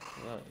building.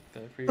 Is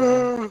that for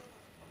you?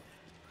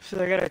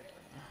 So I gotta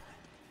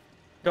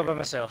go by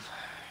myself.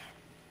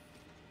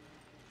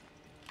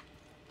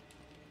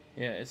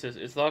 Yeah, it says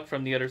it's locked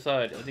from the other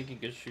side. I think you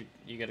can shoot.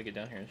 You gotta get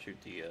down here and shoot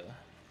the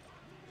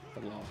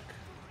lock.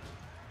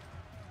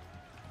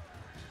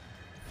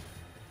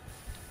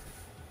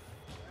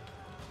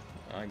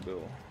 I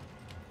will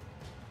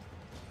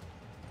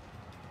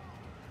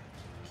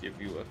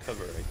give you a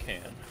cover I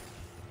can.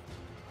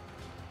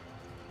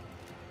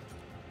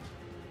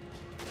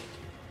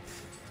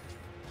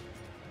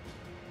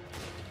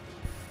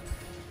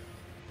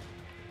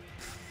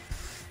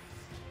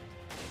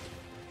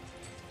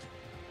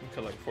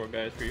 Kill like 4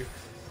 guys for you.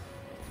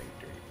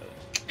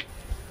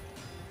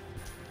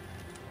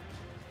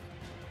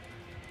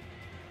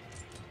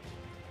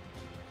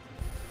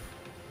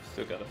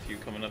 Still got a few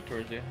coming up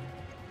towards you.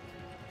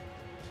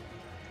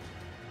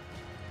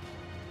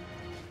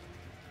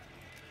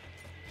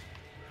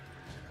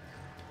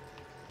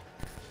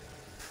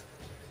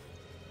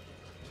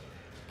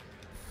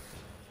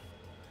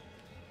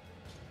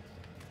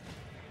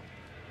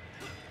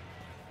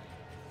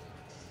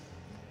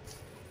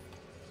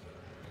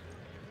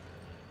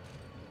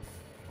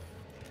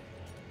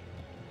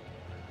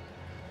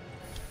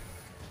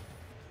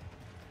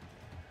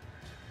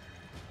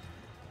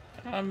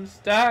 I'm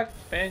stuck,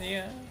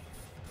 Benya.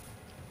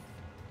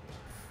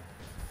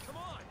 Come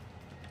on.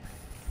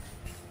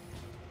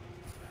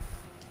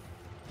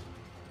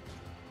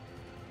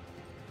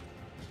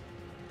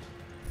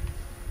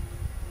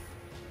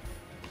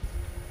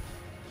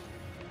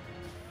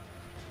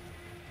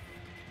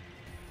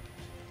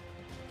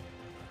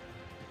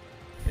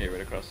 Yeah,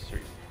 right across the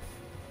street.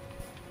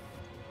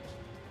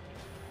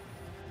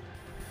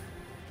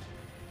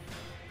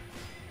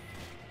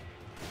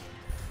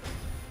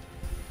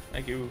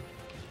 Thank you.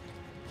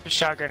 There's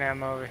shotgun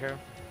ammo over here.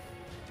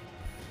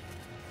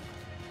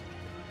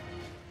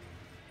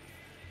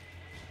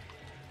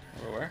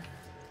 Where?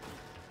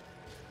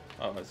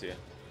 Oh, I see it.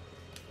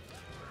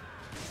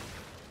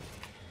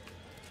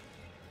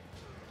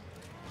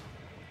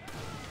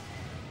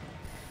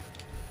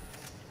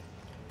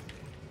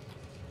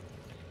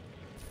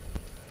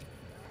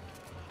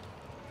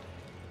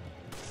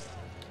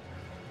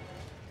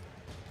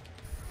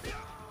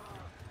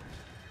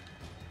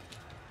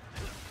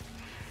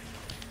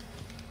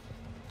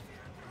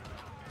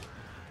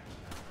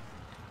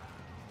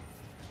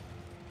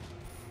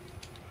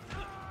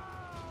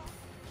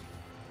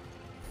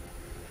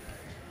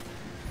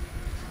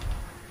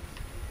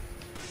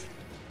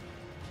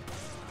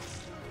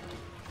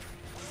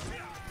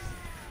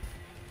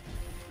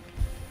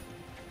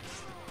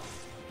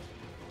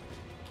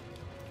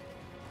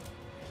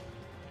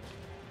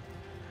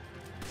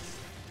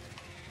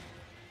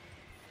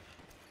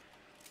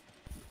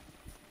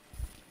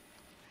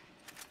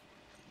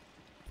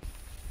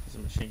 There's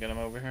a machine gun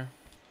ammo over here.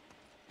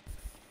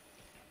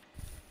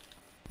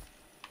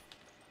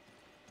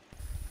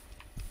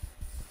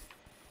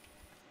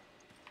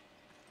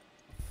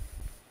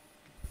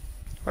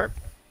 Where?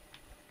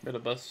 Got a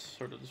bus,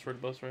 sort of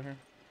destroyed bus right here.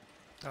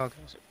 Okay.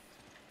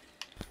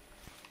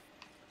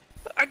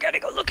 I gotta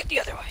go look at the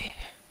other way.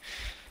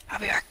 I'll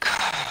be back.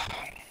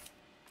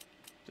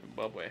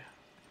 Zimbabwe.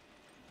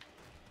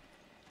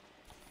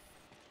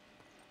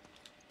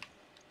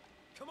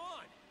 Come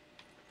on.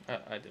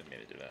 I didn't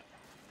mean to do that.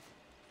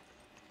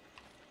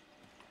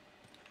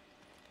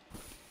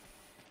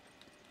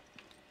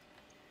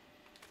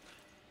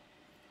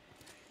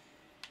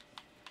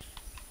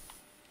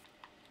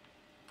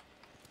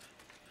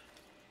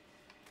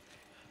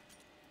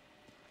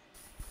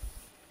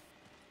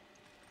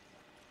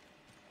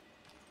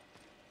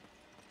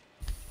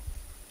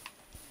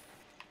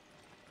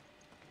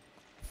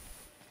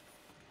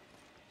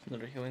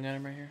 Another healing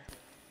item right here.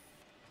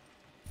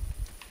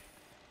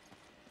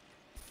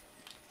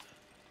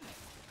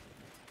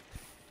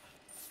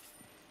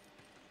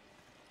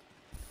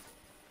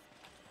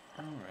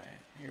 Alright,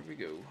 here we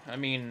go. I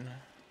mean,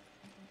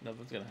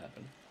 nothing's gonna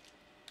happen.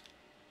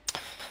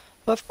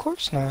 Of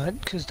course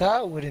not, because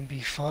that wouldn't be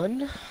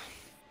fun.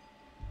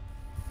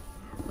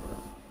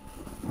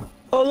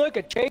 Oh, look,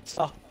 a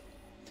chainsaw.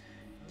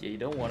 Yeah, you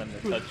don't want him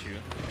to touch you.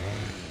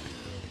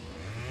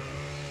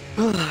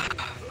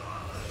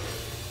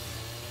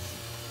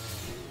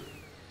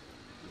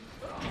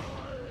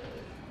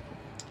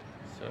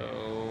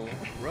 So,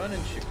 run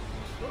and shoot.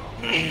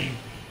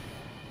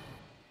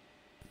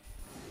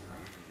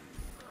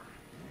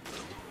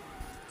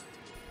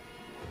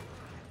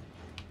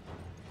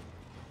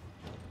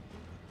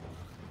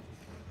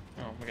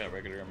 Oh, we got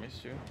regular enemies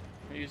too.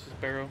 I use this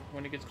barrel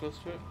when he gets close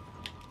to it.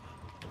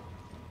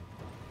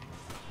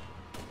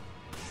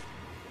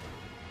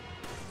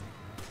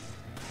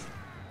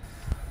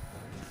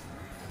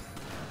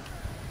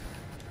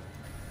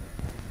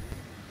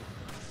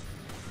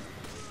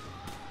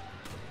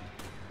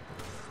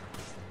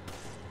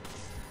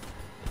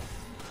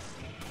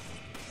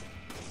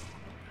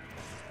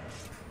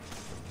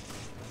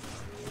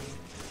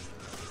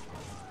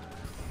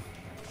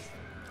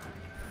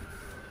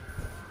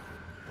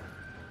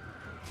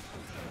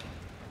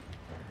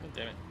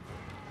 Damn it.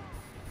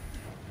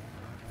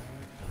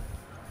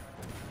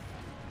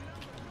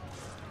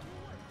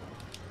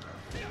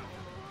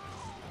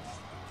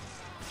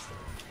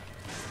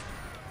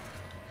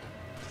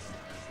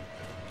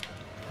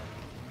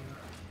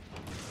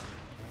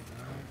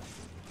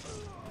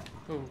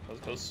 Oh, that was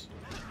close.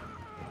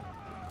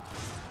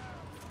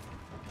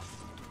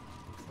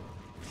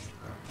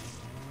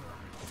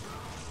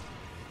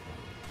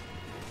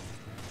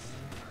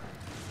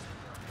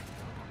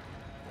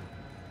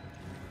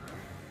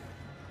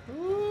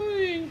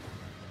 Ooh.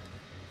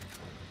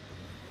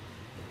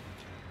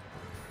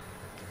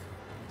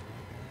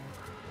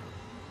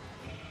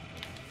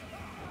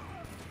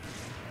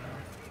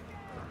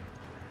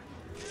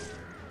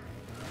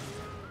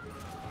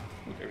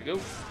 There we go.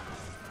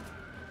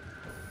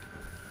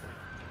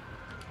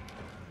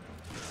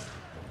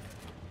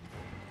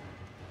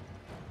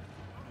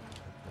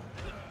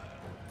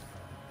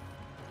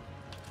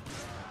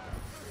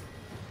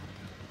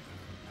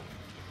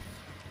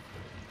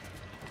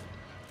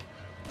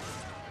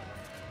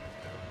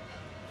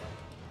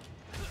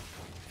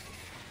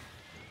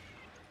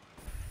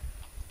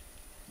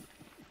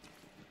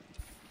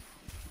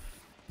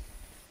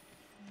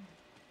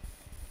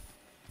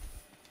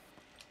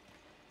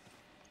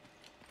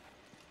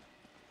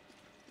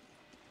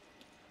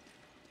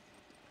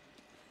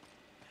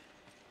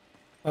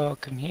 Oh,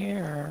 come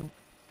here.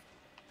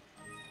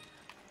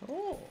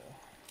 Oh.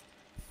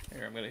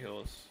 Here, I'm gonna heal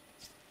us.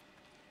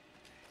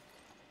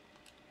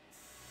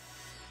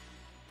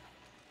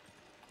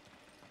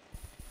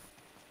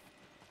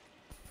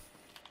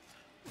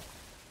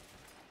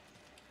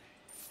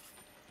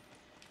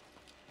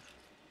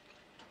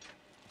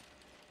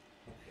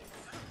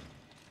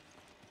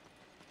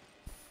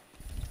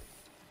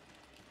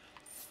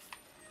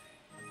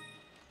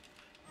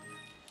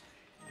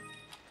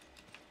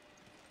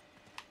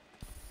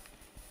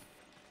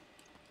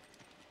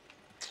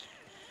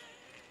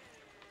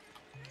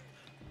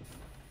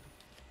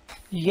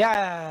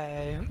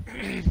 Yeah. Yeah.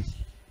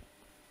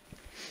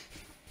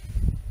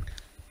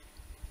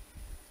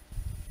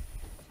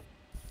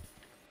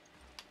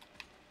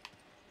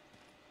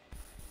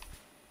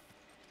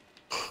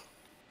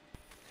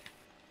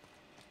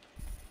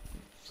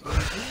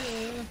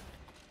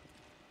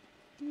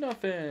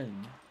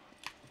 Nothing.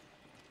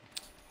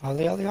 All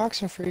the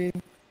oxen free.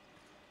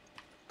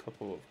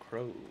 Couple of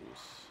crows.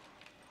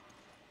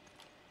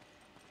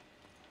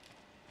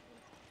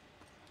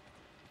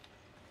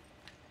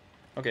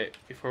 Okay,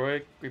 before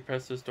we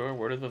press this door,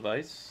 word of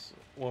advice: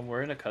 when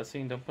we're in a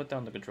cutscene, don't put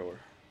down the controller.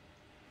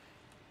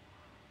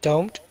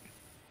 Don't.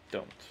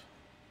 Don't.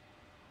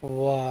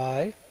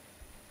 Why?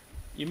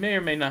 You may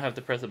or may not have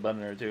to press a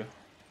button or two.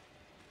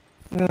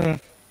 Hmm.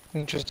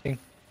 Interesting.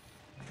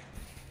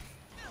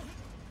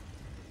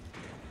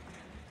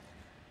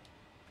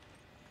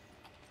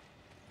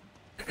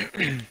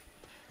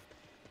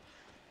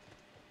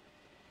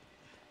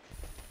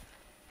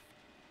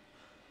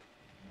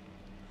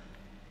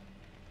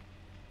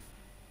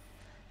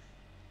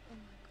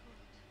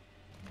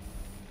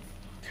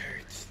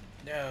 Kurtz,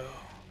 no.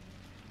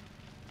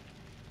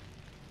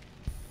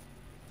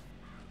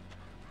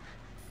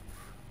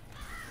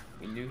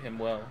 We knew him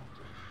well.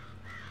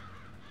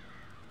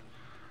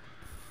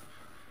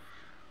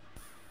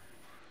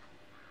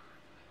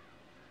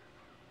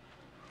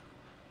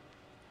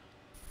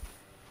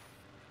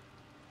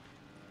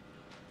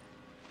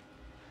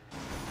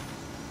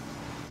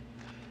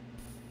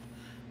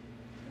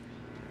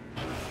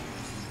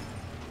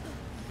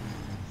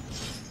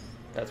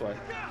 That's why.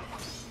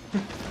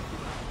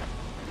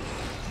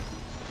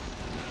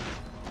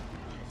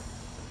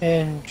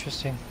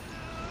 Interesting.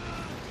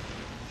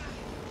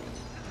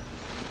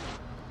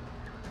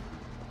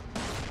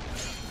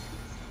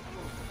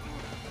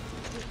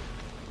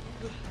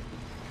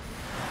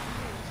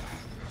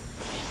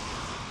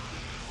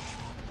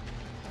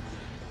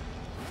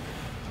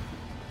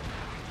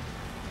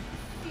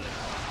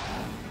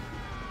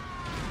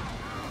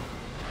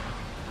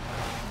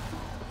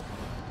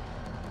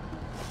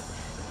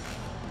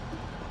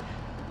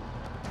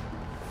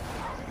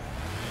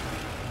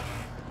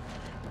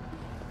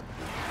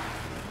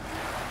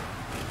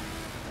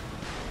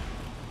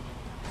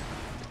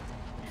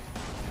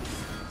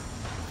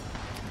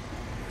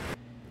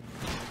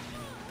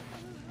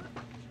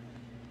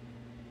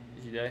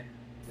 Did you die?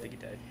 I think he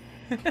died.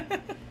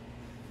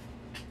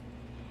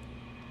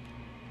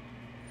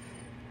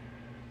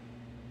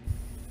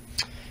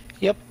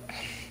 Yep.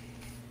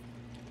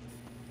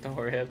 Don't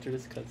worry, after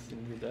this cutscene,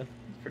 we'll be done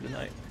for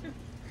tonight.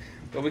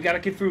 But we gotta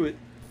get through it.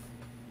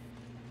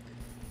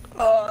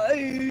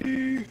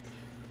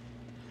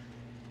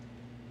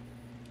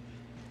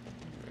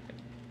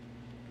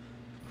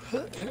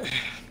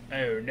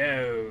 Oh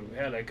no,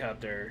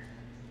 helicopter.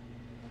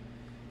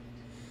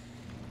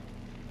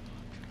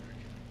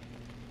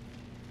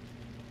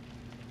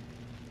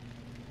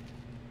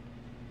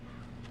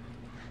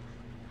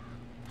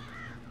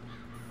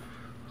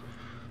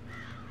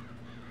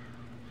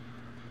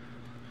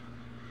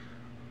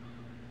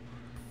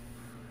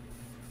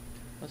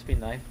 Must be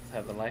nice to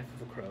have the life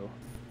of a crow.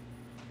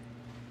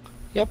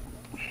 Yep.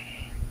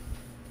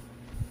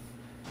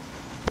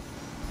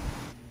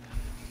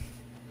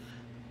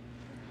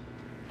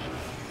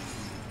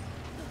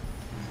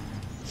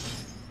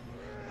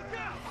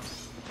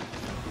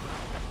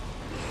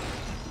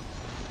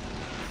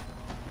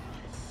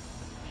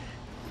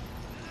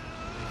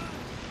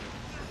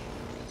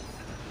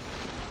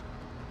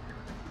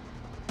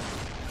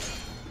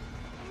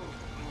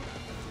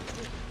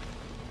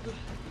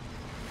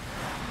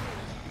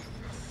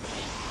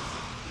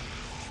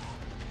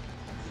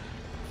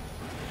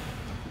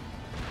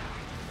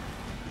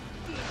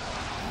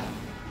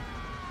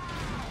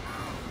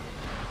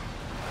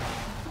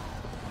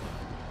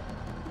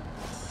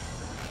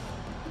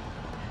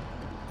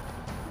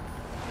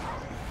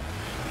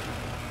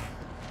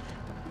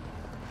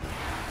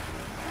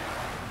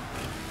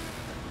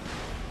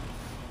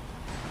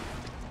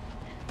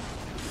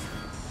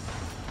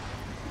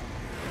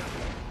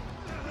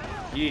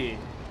 Yeah.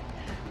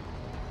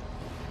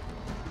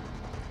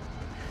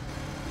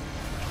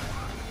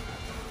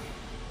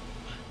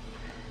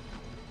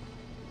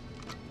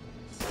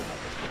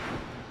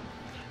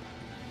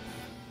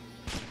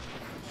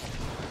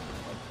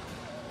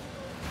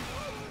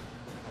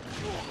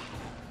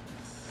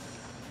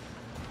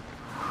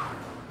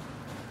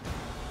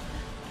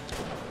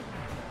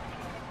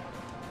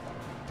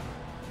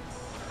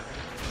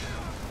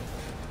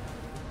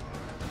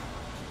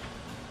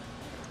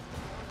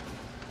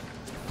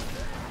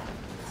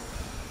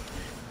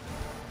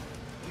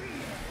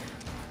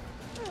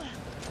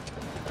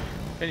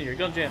 In here,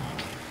 gun jam.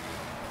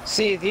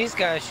 See, these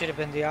guys should have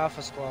been the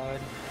Alpha Squad.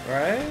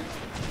 Right?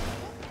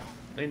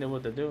 They know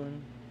what they're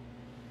doing.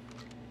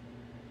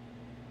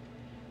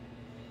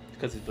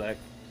 Because he's black.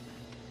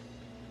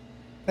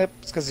 Yep,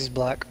 it's because he's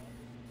black.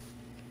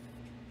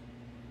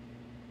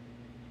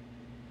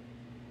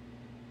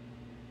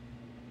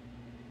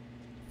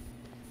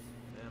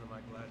 Man, am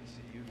I glad to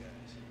see you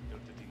guys.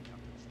 Dr. Dean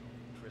Captainstone,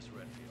 Chris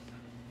Redfield.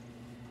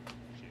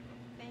 Shiva.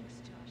 Thanks,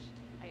 Josh.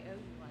 I owe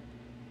you one.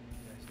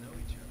 You guys know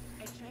each other.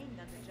 I trained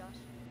under Josh.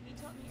 He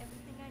taught me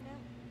everything I know.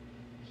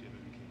 Shiva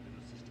became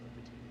little sister of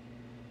the team.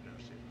 Now,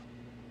 Shiva,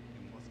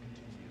 you must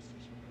continue your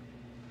search for her.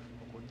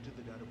 According to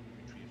the data we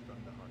retrieved from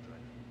the hard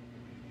drive, we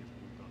believe he has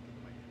moved on to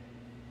the mining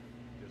area.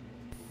 There's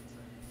more people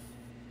inside.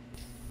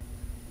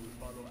 We will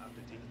follow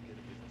after taking care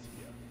of business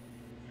here.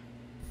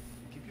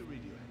 Keep your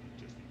radio handy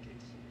just in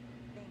case.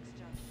 Thanks,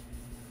 Josh.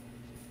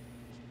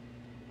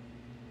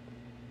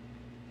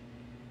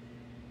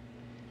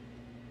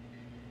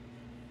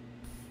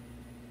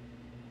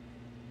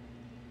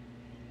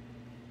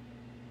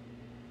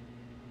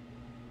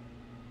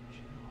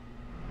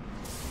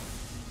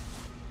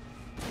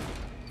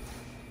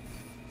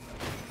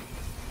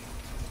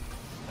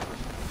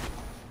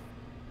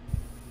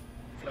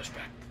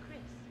 Flashback. Chris,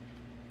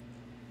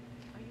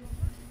 are you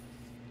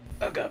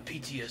alright? I got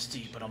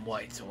PTSD, but I'm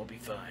white, so I'll be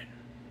fine.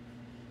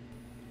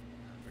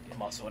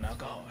 I'm also an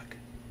alcoholic.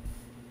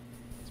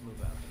 Let's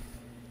move out.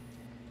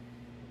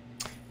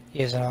 He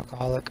is an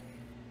alcoholic.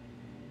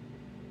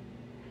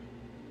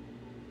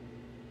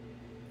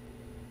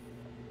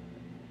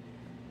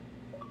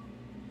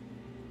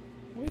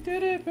 We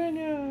did it,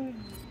 Pena!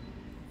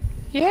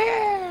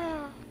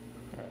 Yeah!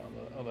 Alright,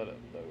 I'll let it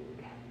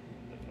load.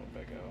 Then it'll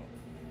back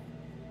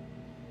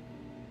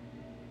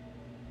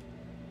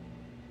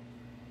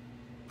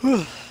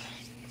out.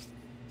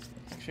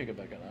 Actually, go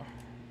back out now.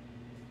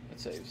 It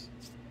saves.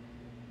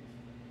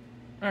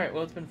 Alright,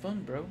 well, it's been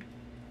fun, bro.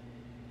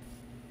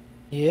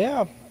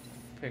 Yeah,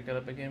 Pick it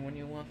up again when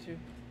you want to.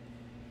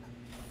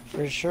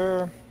 for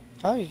sure.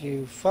 How do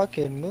you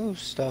fucking move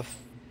stuff?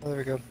 Oh, there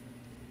we go.